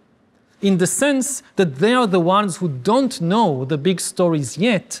society in the sense that they are the ones who don't know the big stories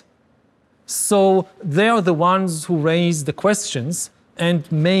yet. So they are the ones who raise the questions and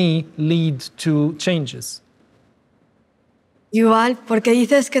may lead to changes. Yuval, ¿por qué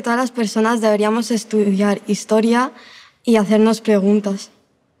dices que todas las personas deberíamos estudiar historia y hacernos preguntas?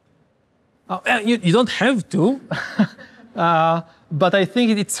 You don't have to, but I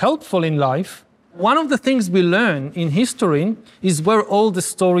think it's helpful in life. One of the things we learn in history is where all the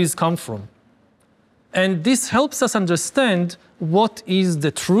stories come from. And this helps us understand what is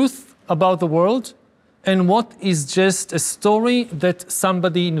the truth about the world and what is just a story that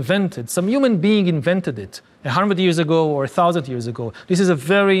somebody invented. Some human being invented it 100 years ago or 1,000 years ago. This is a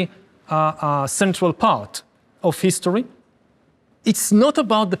very central part of history. It's not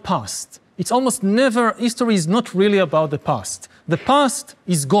about the past. It's almost never, history is not really about the past. The past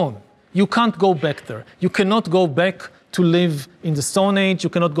is gone. You can't go back there. You cannot go back to live in the Stone Age. You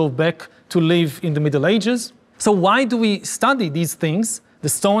cannot go back to live in the Middle Ages. So why do we study these things, the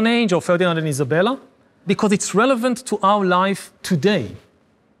Stone Age or Ferdinand and Isabella? Because it's relevant to our life today.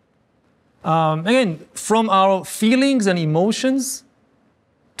 Again, from our feelings and emotions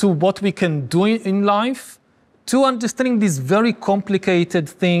to what we can do in life, to understanding these very complicated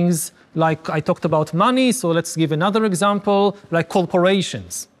things, like I talked about money, so let's give another example, like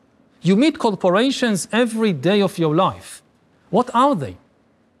corporations. You meet corporations every day of your life. What are they?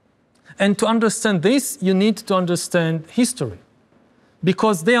 And to understand this, you need to understand history,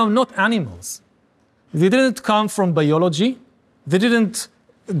 because they are not animals. They didn't come from biology. They didn't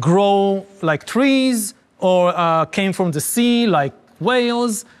grow like trees or came from the sea like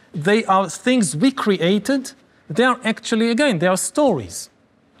whales. They are things we created. They are actually, again, they are stories.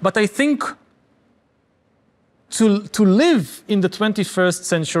 But I think to live in the 21st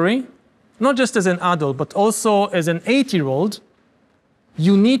century, not just as an adult, but also as an 8-year-old,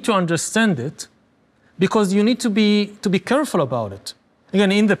 you need to understand it because you need to be careful about it.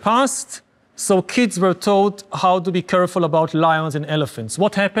 Again, in the past, so kids were taught how to be careful about lions and elephants.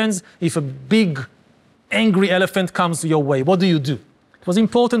 What happens if a big, angry elephant comes your way? What do you do? It was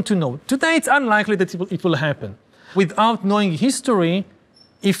important to know. Today, it's unlikely that it will happen. Without knowing history,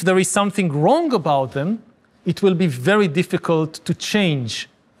 if there is something wrong about them, it will be very difficult to change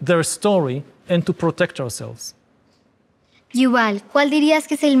their story and to protect ourselves. Yuval, ¿cuál dirías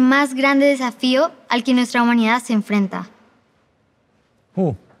que es el más grande desafío al que nuestra humanidad se enfrenta?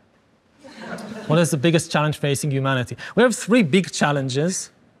 What is the biggest challenge facing humanity? We have 3 big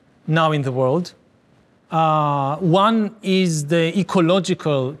challenges now in the world. One is the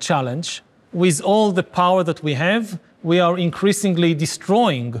ecological challenge. With all the power that we have, we are increasingly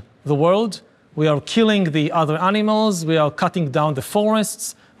destroying the world. We are killing the other animals. We are cutting down the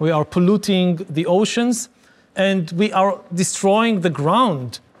forests. We are polluting the oceans. And we are destroying the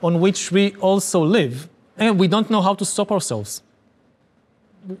ground on which we also live. And we don't know how to stop ourselves.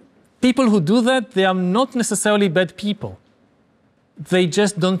 People who do that, they are not necessarily bad people. They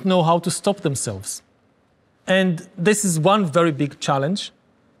just don't know how to stop themselves. And this is one very big challenge.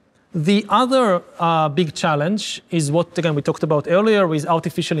 The other big challenge is what, again, we talked about earlier with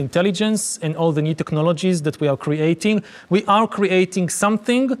artificial intelligence and all the new technologies that we are creating. We are creating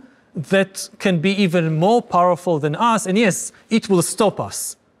something that can be even more powerful than us, and yes, it will stop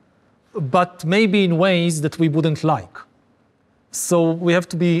us, but maybe in ways that we wouldn't like. So we have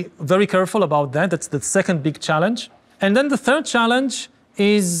to be very careful about that. That's the second big challenge. And then the third challenge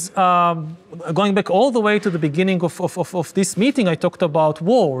is going back all the way to the beginning of this meeting. I talked about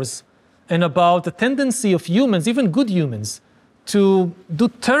wars and about the tendency of humans, even good humans, to do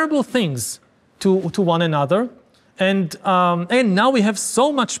terrible things to one another. And now we have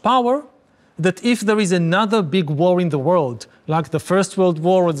so much power that if there is another big war in the world, like the First World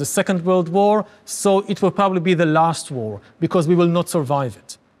War or the Second World War, so it will probably be the last war because we will not survive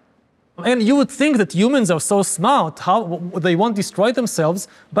it. And you would think that humans are so smart, how they won't destroy themselves,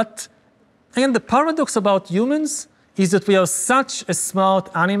 but again, the paradox about humans is that we are such a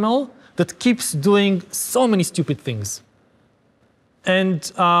smart animal that keeps doing so many stupid things.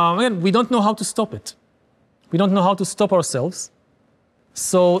 And again, we don't know how to stop it. We don't know how to stop ourselves.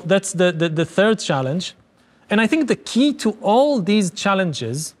 So that's the third challenge. And I think the key to all these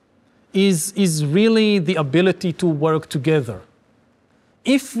challenges is really the ability to work together.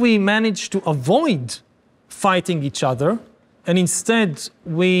 If we manage to avoid fighting each other and instead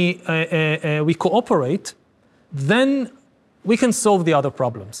we cooperate, then we can solve the other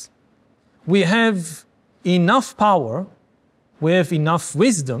problems. We have enough power, we have enough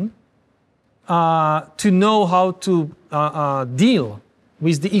wisdom to know how to deal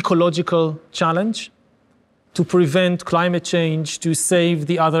with the ecological challenge, to prevent climate change, to save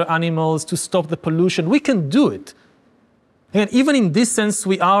the other animals, to stop the pollution. We can do it. And even in this sense,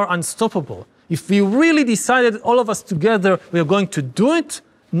 we are unstoppable. If we really decided, all of us together, we are going to do it,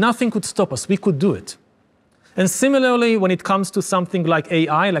 nothing could stop us. We could do it. And similarly, when it comes to something like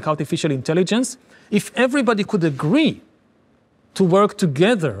AI, like artificial intelligence, if everybody could agree to work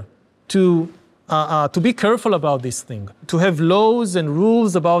together to be careful about this thing, to have laws and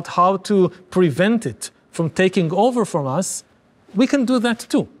rules about how to prevent it from taking over from us, we can do that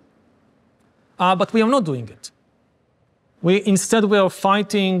too. But we are not doing it. Instead, we are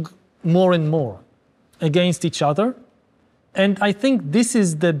fighting more and more against each other. And I think this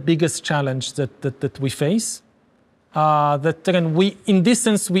is the biggest challenge that we face. That again, in this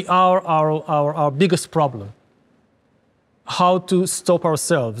sense, we are our biggest problem. How to stop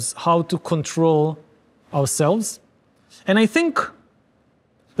ourselves, how to control ourselves. And I think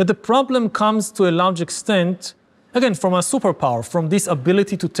that the problem comes to a large extent, again, from a superpower, from this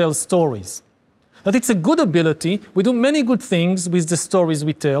ability to tell stories. That it's a good ability. We do many good things with the stories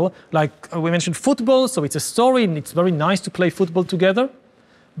we tell. Like we mentioned football, so it's a story, and it's very nice to play football together.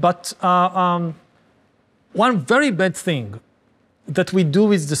 But one very bad thing that we do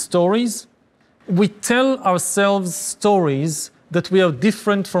with the stories, we tell ourselves stories that we are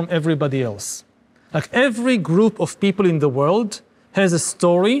different from everybody else. Like every group of people in the world has a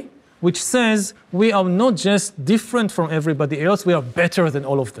story which says we are not just different from everybody else, we are better than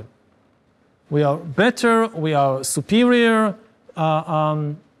all of them. We are better, we are superior,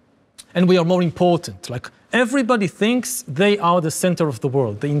 and we are more important. Like everybody thinks they are the center of the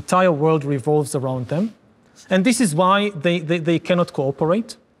world. The entire world revolves around them. And this is why they cannot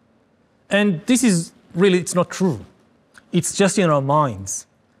cooperate. And this is really, it's not true. It's just in our minds.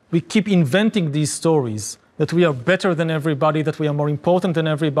 We keep inventing these stories that we are better than everybody, that we are more important than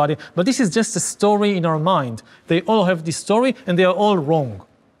everybody. But this is just a story in our mind. They all have this story and they are all wrong.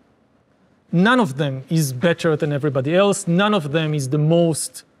 None of them is better than everybody else. None of them is the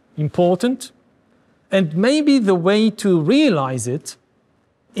most important. And maybe the way to realize it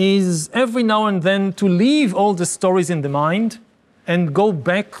is every now and then to leave all the stories in the mind and go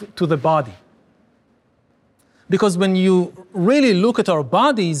back to the body. Because when you really look at our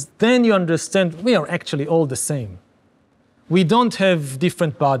bodies, then you understand we are actually all the same. We don't have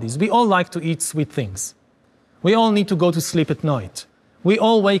different bodies. We all like to eat sweet things. We all need to go to sleep at night. We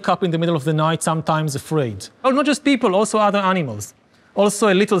all wake up in the middle of the night, sometimes afraid. Oh, not just people, also other animals.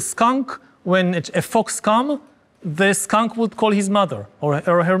 Also a little skunk, when a fox comes, the skunk would call his mother or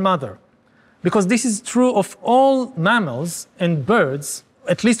her mother. Because this is true of all mammals and birds,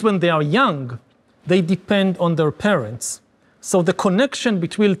 at least when they are young, they depend on their parents. So the connection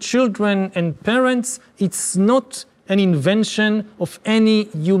between children and parents, it's not an invention of any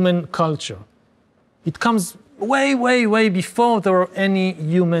human culture. It comes way, way, way before there are any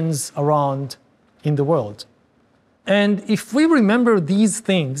humans around in the world. And if we remember these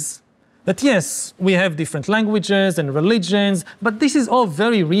things, that yes, we have different languages and religions, but this is all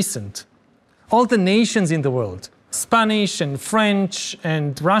very recent. All the nations in the world Spanish and French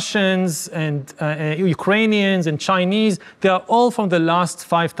and Russians and Ukrainians and Chinese, they are all from the last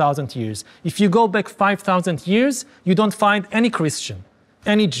 5,000 years. If you go back 5,000 years, you don't find any Christian,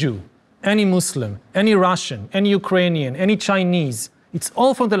 any Jew, any Muslim, any Russian, any Ukrainian, any Chinese. It's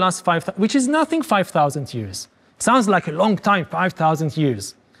all from the last 5,000, which is nothing 5,000 years. It sounds like a long time, 5,000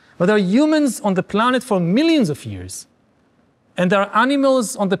 years. But there are humans on the planet for millions of years. And there are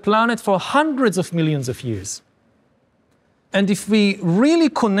animals on the planet for hundreds of millions of years. And if we really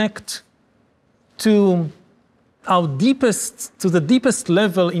connect to the deepest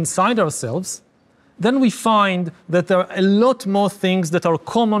level inside ourselves, then we find that there are a lot more things that are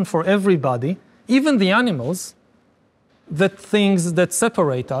common for everybody, even the animals, things that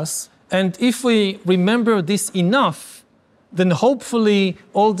separate us. And if we remember this enough, then hopefully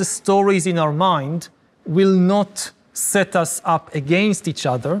all the stories in our mind will not set us up against each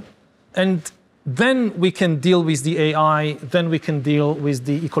other. And then we can deal with the AI, then we can deal with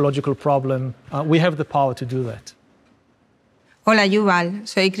the ecological problem. We have the power to do that. Hola, Yuval.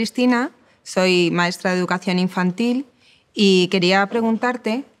 Soy Cristina, soy maestra de educación infantil y quería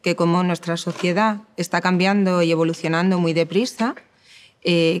preguntarte que como nuestra sociedad está cambiando y evolucionando muy deprisa,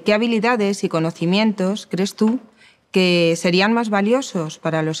 ¿qué habilidades y conocimientos crees tú que serían más valiosos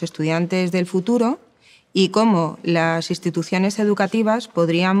para los estudiantes del futuro y cómo las instituciones educativas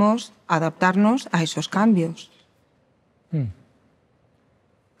podríamos adaptarnos a esos cambios?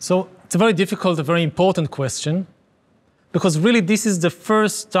 So it's a very difficult, a very important question, because really this is the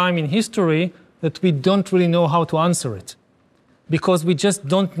first time in history that we don't really know how to answer it, because we just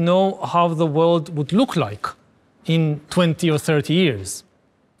don't know how the world would look like in 20 or 30 years.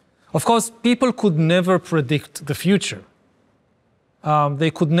 Of course, people could never predict the future.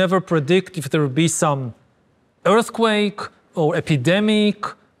 They could never predict if there would be some earthquake or epidemic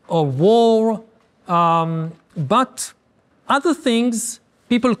or war, but other things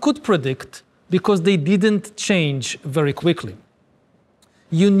people could predict because they didn't change very quickly.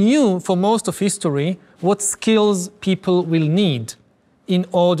 You knew for most of history what skills people will need in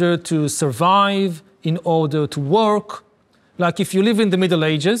order to survive, in order to work. Like if you live in the Middle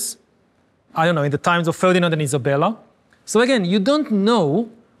Ages, I don't know, in the times of Ferdinand and Isabella. So again, you don't know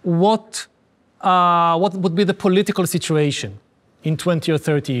what would be the political situation in 20 or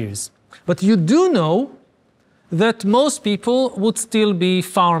 30 years. But you do know that most people would still be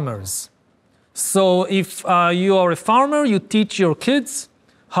farmers. So if you are a farmer, you teach your kids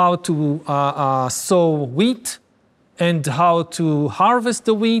how to sow wheat and how to harvest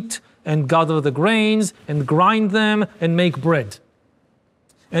the wheat and gather the grains and grind them and make bread.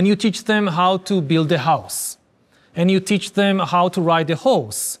 And you teach them how to build a house. And you teach them how to ride a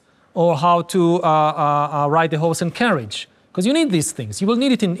horse or how to ride a horse and carriage. Because you need these things. You will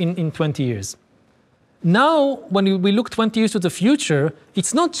need it in 20 years. Now, when we look 20 years to the future,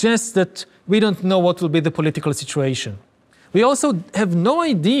 it's not just that we don't know what will be the political situation. We also have no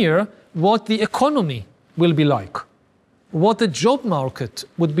idea what the economy will be like, what the job market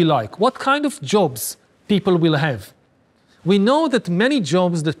would be like, what kind of jobs people will have. We know that many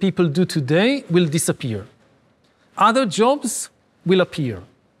jobs that people do today will disappear. Other jobs will appear,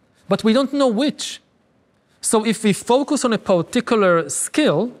 but we don't know which. So if we focus on a particular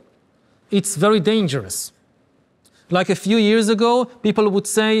skill, it's very dangerous. Like a few years ago, people would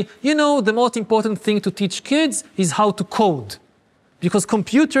say, you know, the most important thing to teach kids is how to code. Because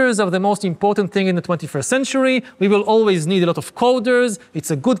computers are the most important thing in the 21st century. We will always need a lot of coders.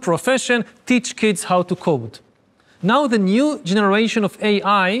 It's a good profession. Teach kids how to code. Now the new generation of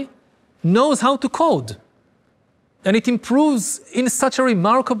AI knows how to code. And it improves in such a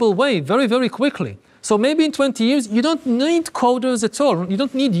remarkable way, very, very quickly. So maybe in 20 years, you don't need coders at all. You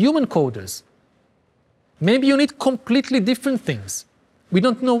don't need human coders. Maybe you need completely different things. We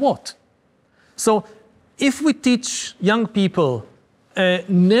don't know what. So if we teach young people a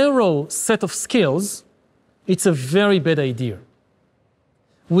narrow set of skills, it's a very bad idea.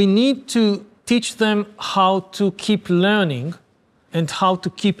 We need to teach them how to keep learning and how to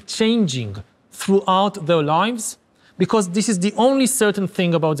keep changing throughout their lives, because this is the only certain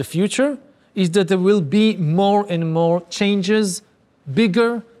thing about the future, is that there will be more and more changes,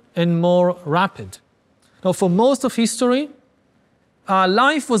 bigger and more rapid. Now, for most of history,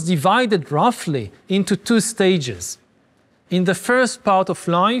 life was divided roughly into two stages. In the first part of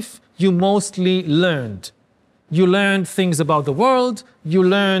life, you mostly learned. You learned things about the world,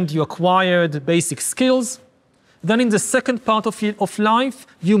 you acquired basic skills. Then in the second part of life,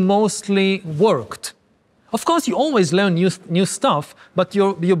 you mostly worked. Of course, you always learn new stuff, but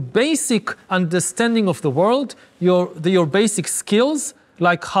your basic understanding of the world, your basic skills,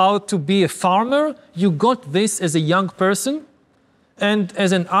 like how to be a farmer, you got this as a young person. And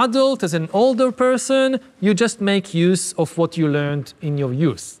as an adult, as an older person, you just make use of what you learned in your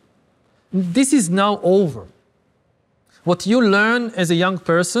youth. This is now over. What you learn as a young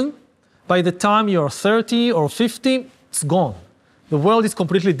person, by the time you're 30 or 50, it's gone. The world is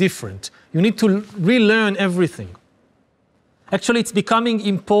completely different. You need to relearn everything. Actually, it's becoming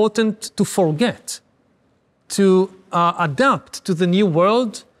important to forget, to adapt to the new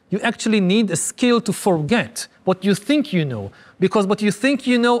world. You actually need a skill to forget what you think you know, because what you think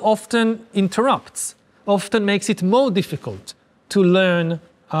you know often interrupts, often makes it more difficult to learn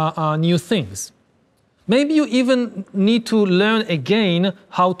new things. Maybe you even need to learn again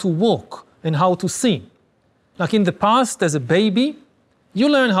how to walk and how to see. Like in the past, as a baby, you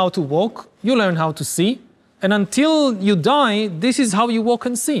learn how to walk, you learn how to see, and until you die, this is how you walk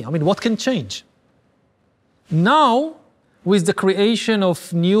and see. I mean, what can change? Now, with the creation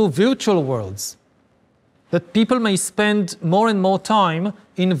of new virtual worlds, that people may spend more and more time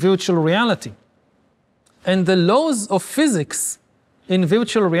in virtual reality. And the laws of physics in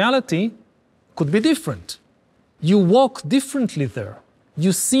virtual reality could be different. You walk differently there.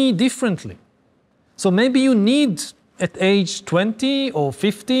 You see differently. So maybe you need, at age 20 or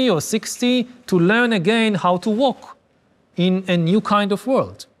 50 or 60, to learn again how to walk in a new kind of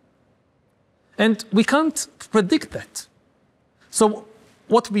world. And we can't predict that. So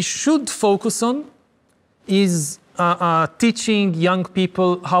what we should focus on is teaching young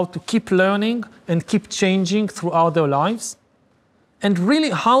people how to keep learning and keep changing throughout their lives, and really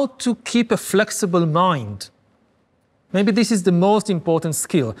how to keep a flexible mind. Maybe this is the most important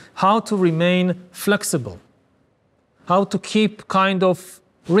skill, how to remain flexible, how to keep kind of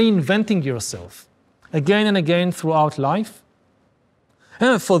reinventing yourself again and again throughout life.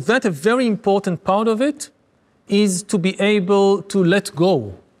 And for that, a very important part of it is to be able to let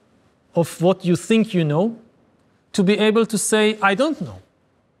go of what you think you know, to be able to say, I don't know.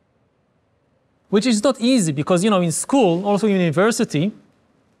 Which is not easy because, in school, also in university,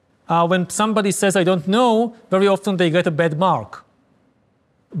 when somebody says, I don't know, very often they get a bad mark.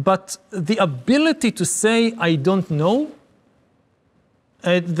 But the ability to say, I don't know,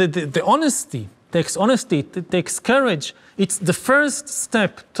 the honesty, it takes courage. It's the first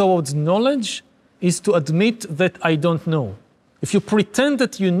step towards knowledge is to admit that I don't know. If you pretend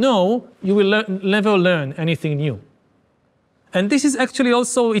that you know, you will never learn anything new. And this is actually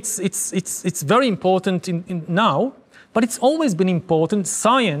also, it's very important now, but it's always been important.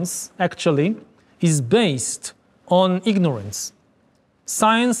 Science, actually, is based on ignorance.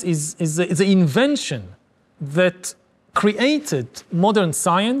 Science is the invention that created modern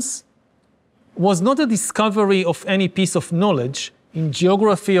science, was not a discovery of any piece of knowledge in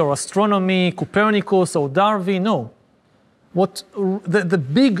geography or astronomy, Copernicus or Darwin, no. The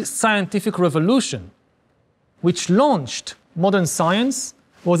big scientific revolution which launched modern science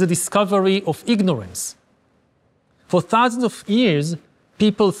was a discovery of ignorance. For thousands of years,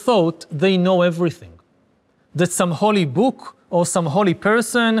 people thought they know everything. That some holy book or some holy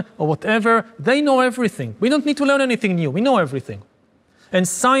person or whatever, they know everything. We don't need to learn anything new, we know everything. And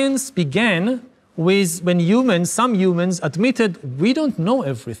science began with when some humans admitted we don't know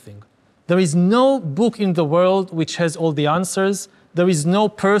everything. There is no book in the world which has all the answers. There is no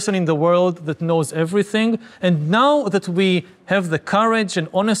person in the world that knows everything. And now that we have the courage and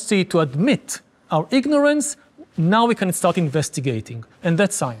honesty to admit our ignorance, now we can start investigating. And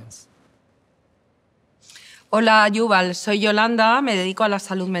that's science. Hola, Yuval. Soy Yolanda, me dedico a la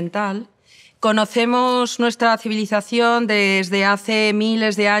salud mental. Conocemos nuestra civilización desde hace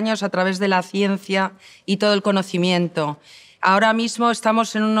miles de años a través de la ciencia y todo el conocimiento. Ahora mismo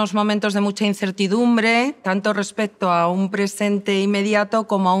estamos en unos momentos de mucha incertidumbre, tanto respecto a un presente inmediato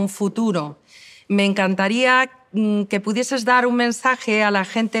como a un futuro. Me encantaría que pudieses dar un mensaje a la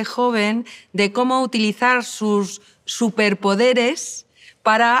gente joven de cómo utilizar sus superpoderes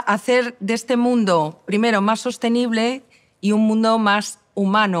para hacer de este mundo, primero, más sostenible y un mundo más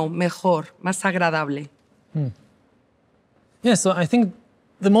humano, mejor, más agradable. Yeah, so I think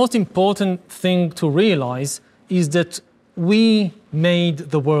the most important thing to realize is that we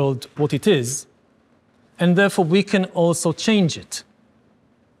made the world what it is, and therefore we can also change it.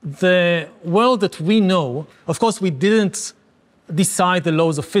 The world that we know, of course, we didn't decide the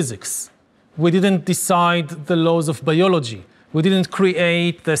laws of physics. We didn't decide the laws of biology. We didn't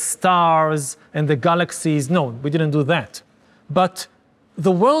create the stars and the galaxies. No, we didn't do that. But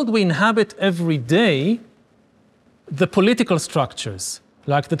the world we inhabit every day, the political structures,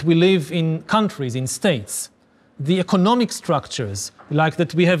 like that we live in countries, in states, the economic structures, like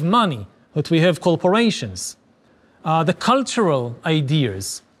that we have money, that we have corporations, the cultural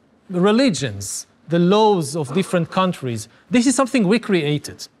ideas, the religions, the laws of different countries. This is something we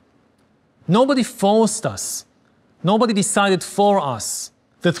created. Nobody forced us. Nobody decided for us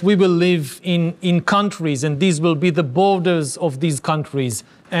that we will live in countries and these will be the borders of these countries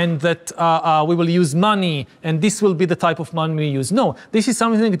and that we will use money and this will be the type of money we use. No, this is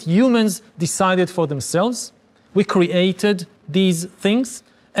something that humans decided for themselves. We created these things,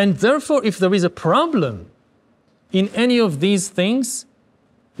 and therefore if there is a problem in any of these things,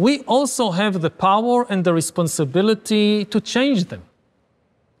 we also have the power and the responsibility to change them.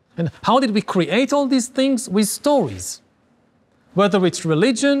 And how did we create all these things? With stories. Whether it's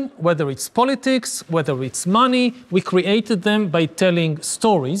religion, whether it's politics, whether it's money, we created them by telling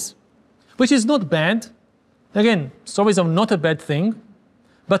stories, which is not bad. Again, stories are not a bad thing.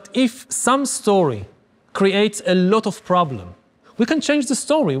 But if some story creates a lot of problem, we can change the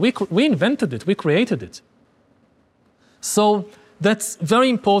story. We invented it, we created it. So that's very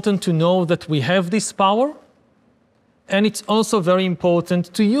important to know that we have this power. And it's also very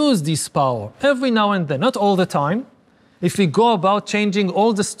important to use this power every now and then, not all the time. If we go about changing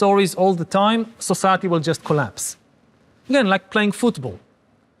all the stories all the time, society will just collapse. Again, like playing football.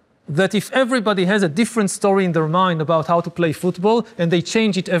 That if everybody has a different story in their mind about how to play football and they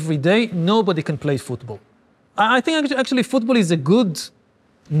change it every day, nobody can play football. I think actually football is a good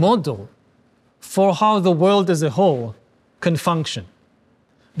model for how the world as a whole can function.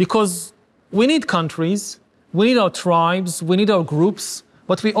 Because we need countries, we need our tribes, we need our groups,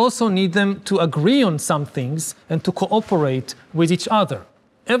 but we also need them to agree on some things and to cooperate with each other.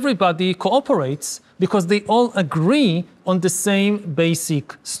 Everybody cooperates because they all agree on the same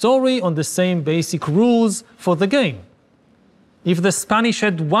basic story, on the same basic rules for the game. If the Spanish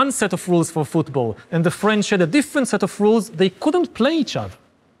had one set of rules for football and the French had a different set of rules, they couldn't play each other.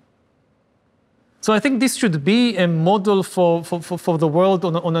 So I think this should be a model for the world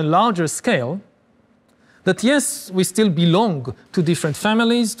on a larger scale, that yes, we still belong to different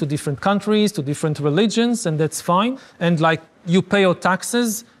families, to different countries, to different religions, and that's fine. And like you pay your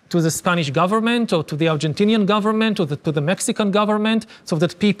taxes to the Spanish government or to the Argentinian government or to the Mexican government so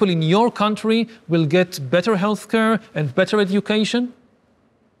that people in your country will get better healthcare and better education.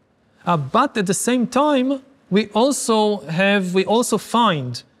 But at the same time, we also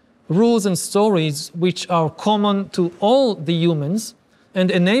find rules and stories which are common to all the humans and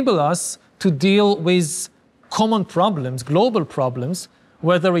enable us to deal with common problems, global problems,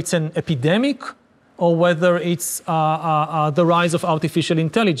 whether it's an epidemic or whether it's the rise of artificial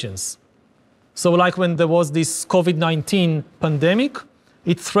intelligence. So like when there was this COVID-19 pandemic,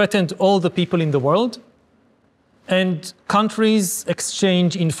 it threatened all the people in the world, and countries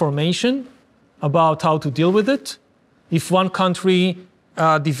exchange information about how to deal with it. If one country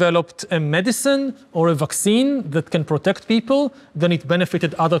developed a medicine or a vaccine that can protect people, then it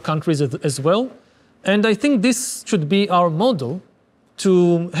benefited other countries as well. And I think this should be our model,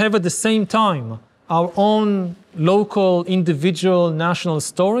 to have at the same time our own local, individual, national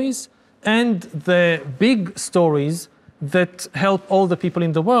stories and the big stories that help all the people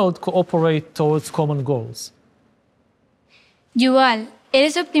in the world cooperate towards common goals. Yuval,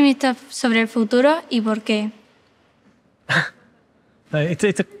 ¿eres optimista sobre el futuro y por qué?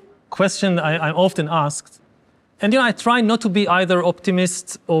 It's a question I'm often asked. And I try not to be either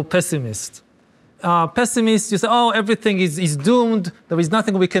optimist or pessimist. Pessimist, you say, oh, everything is doomed, there is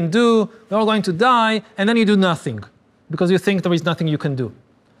nothing we can do, we're all going to die, and then you do nothing because you think there is nothing you can do.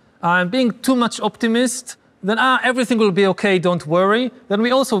 Being too much optimist, then everything will be okay, don't worry, then we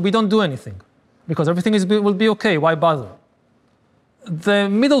don't do anything because everything will be okay, why bother? The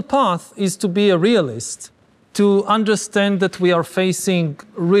middle path is to be a realist, to understand that we are facing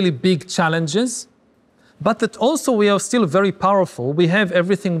really big challenges, but that also we are still very powerful. We have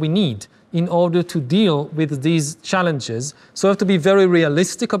everything we need in order to deal with these challenges. So we have to be very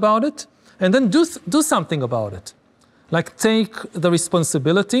realistic about it and then do something about it. Like take the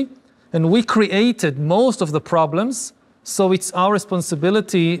responsibility, and we created most of the problems, so it's our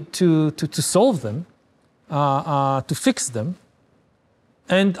responsibility to solve them, to fix them.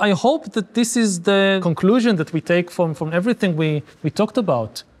 And I hope that this is the conclusion that we take from everything we talked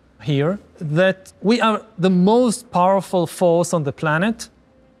about here, that we are the most powerful force on the planet,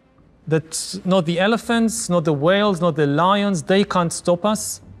 that not the elephants, not the whales, not the lions, they can't stop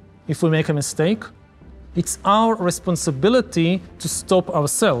us if we make a mistake. It's our responsibility to stop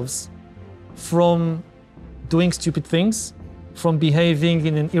ourselves from doing stupid things, from behaving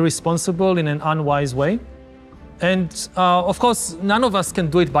in an irresponsible, in an unwise way. And of course, none of us can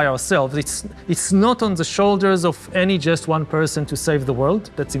do it by ourselves. It's not on the shoulders of just one person to save the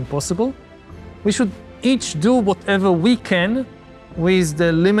world. That's impossible. We should each do whatever we can with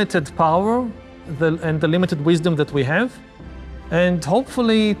the limited power and the limited wisdom that we have. And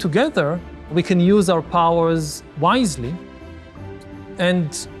hopefully together we can use our powers wisely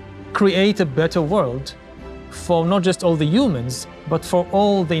and create a better world for not just all the humans, but for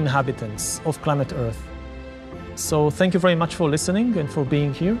all the inhabitants of planet Earth. So thank you very much for listening and for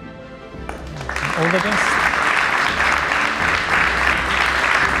being here. All the best.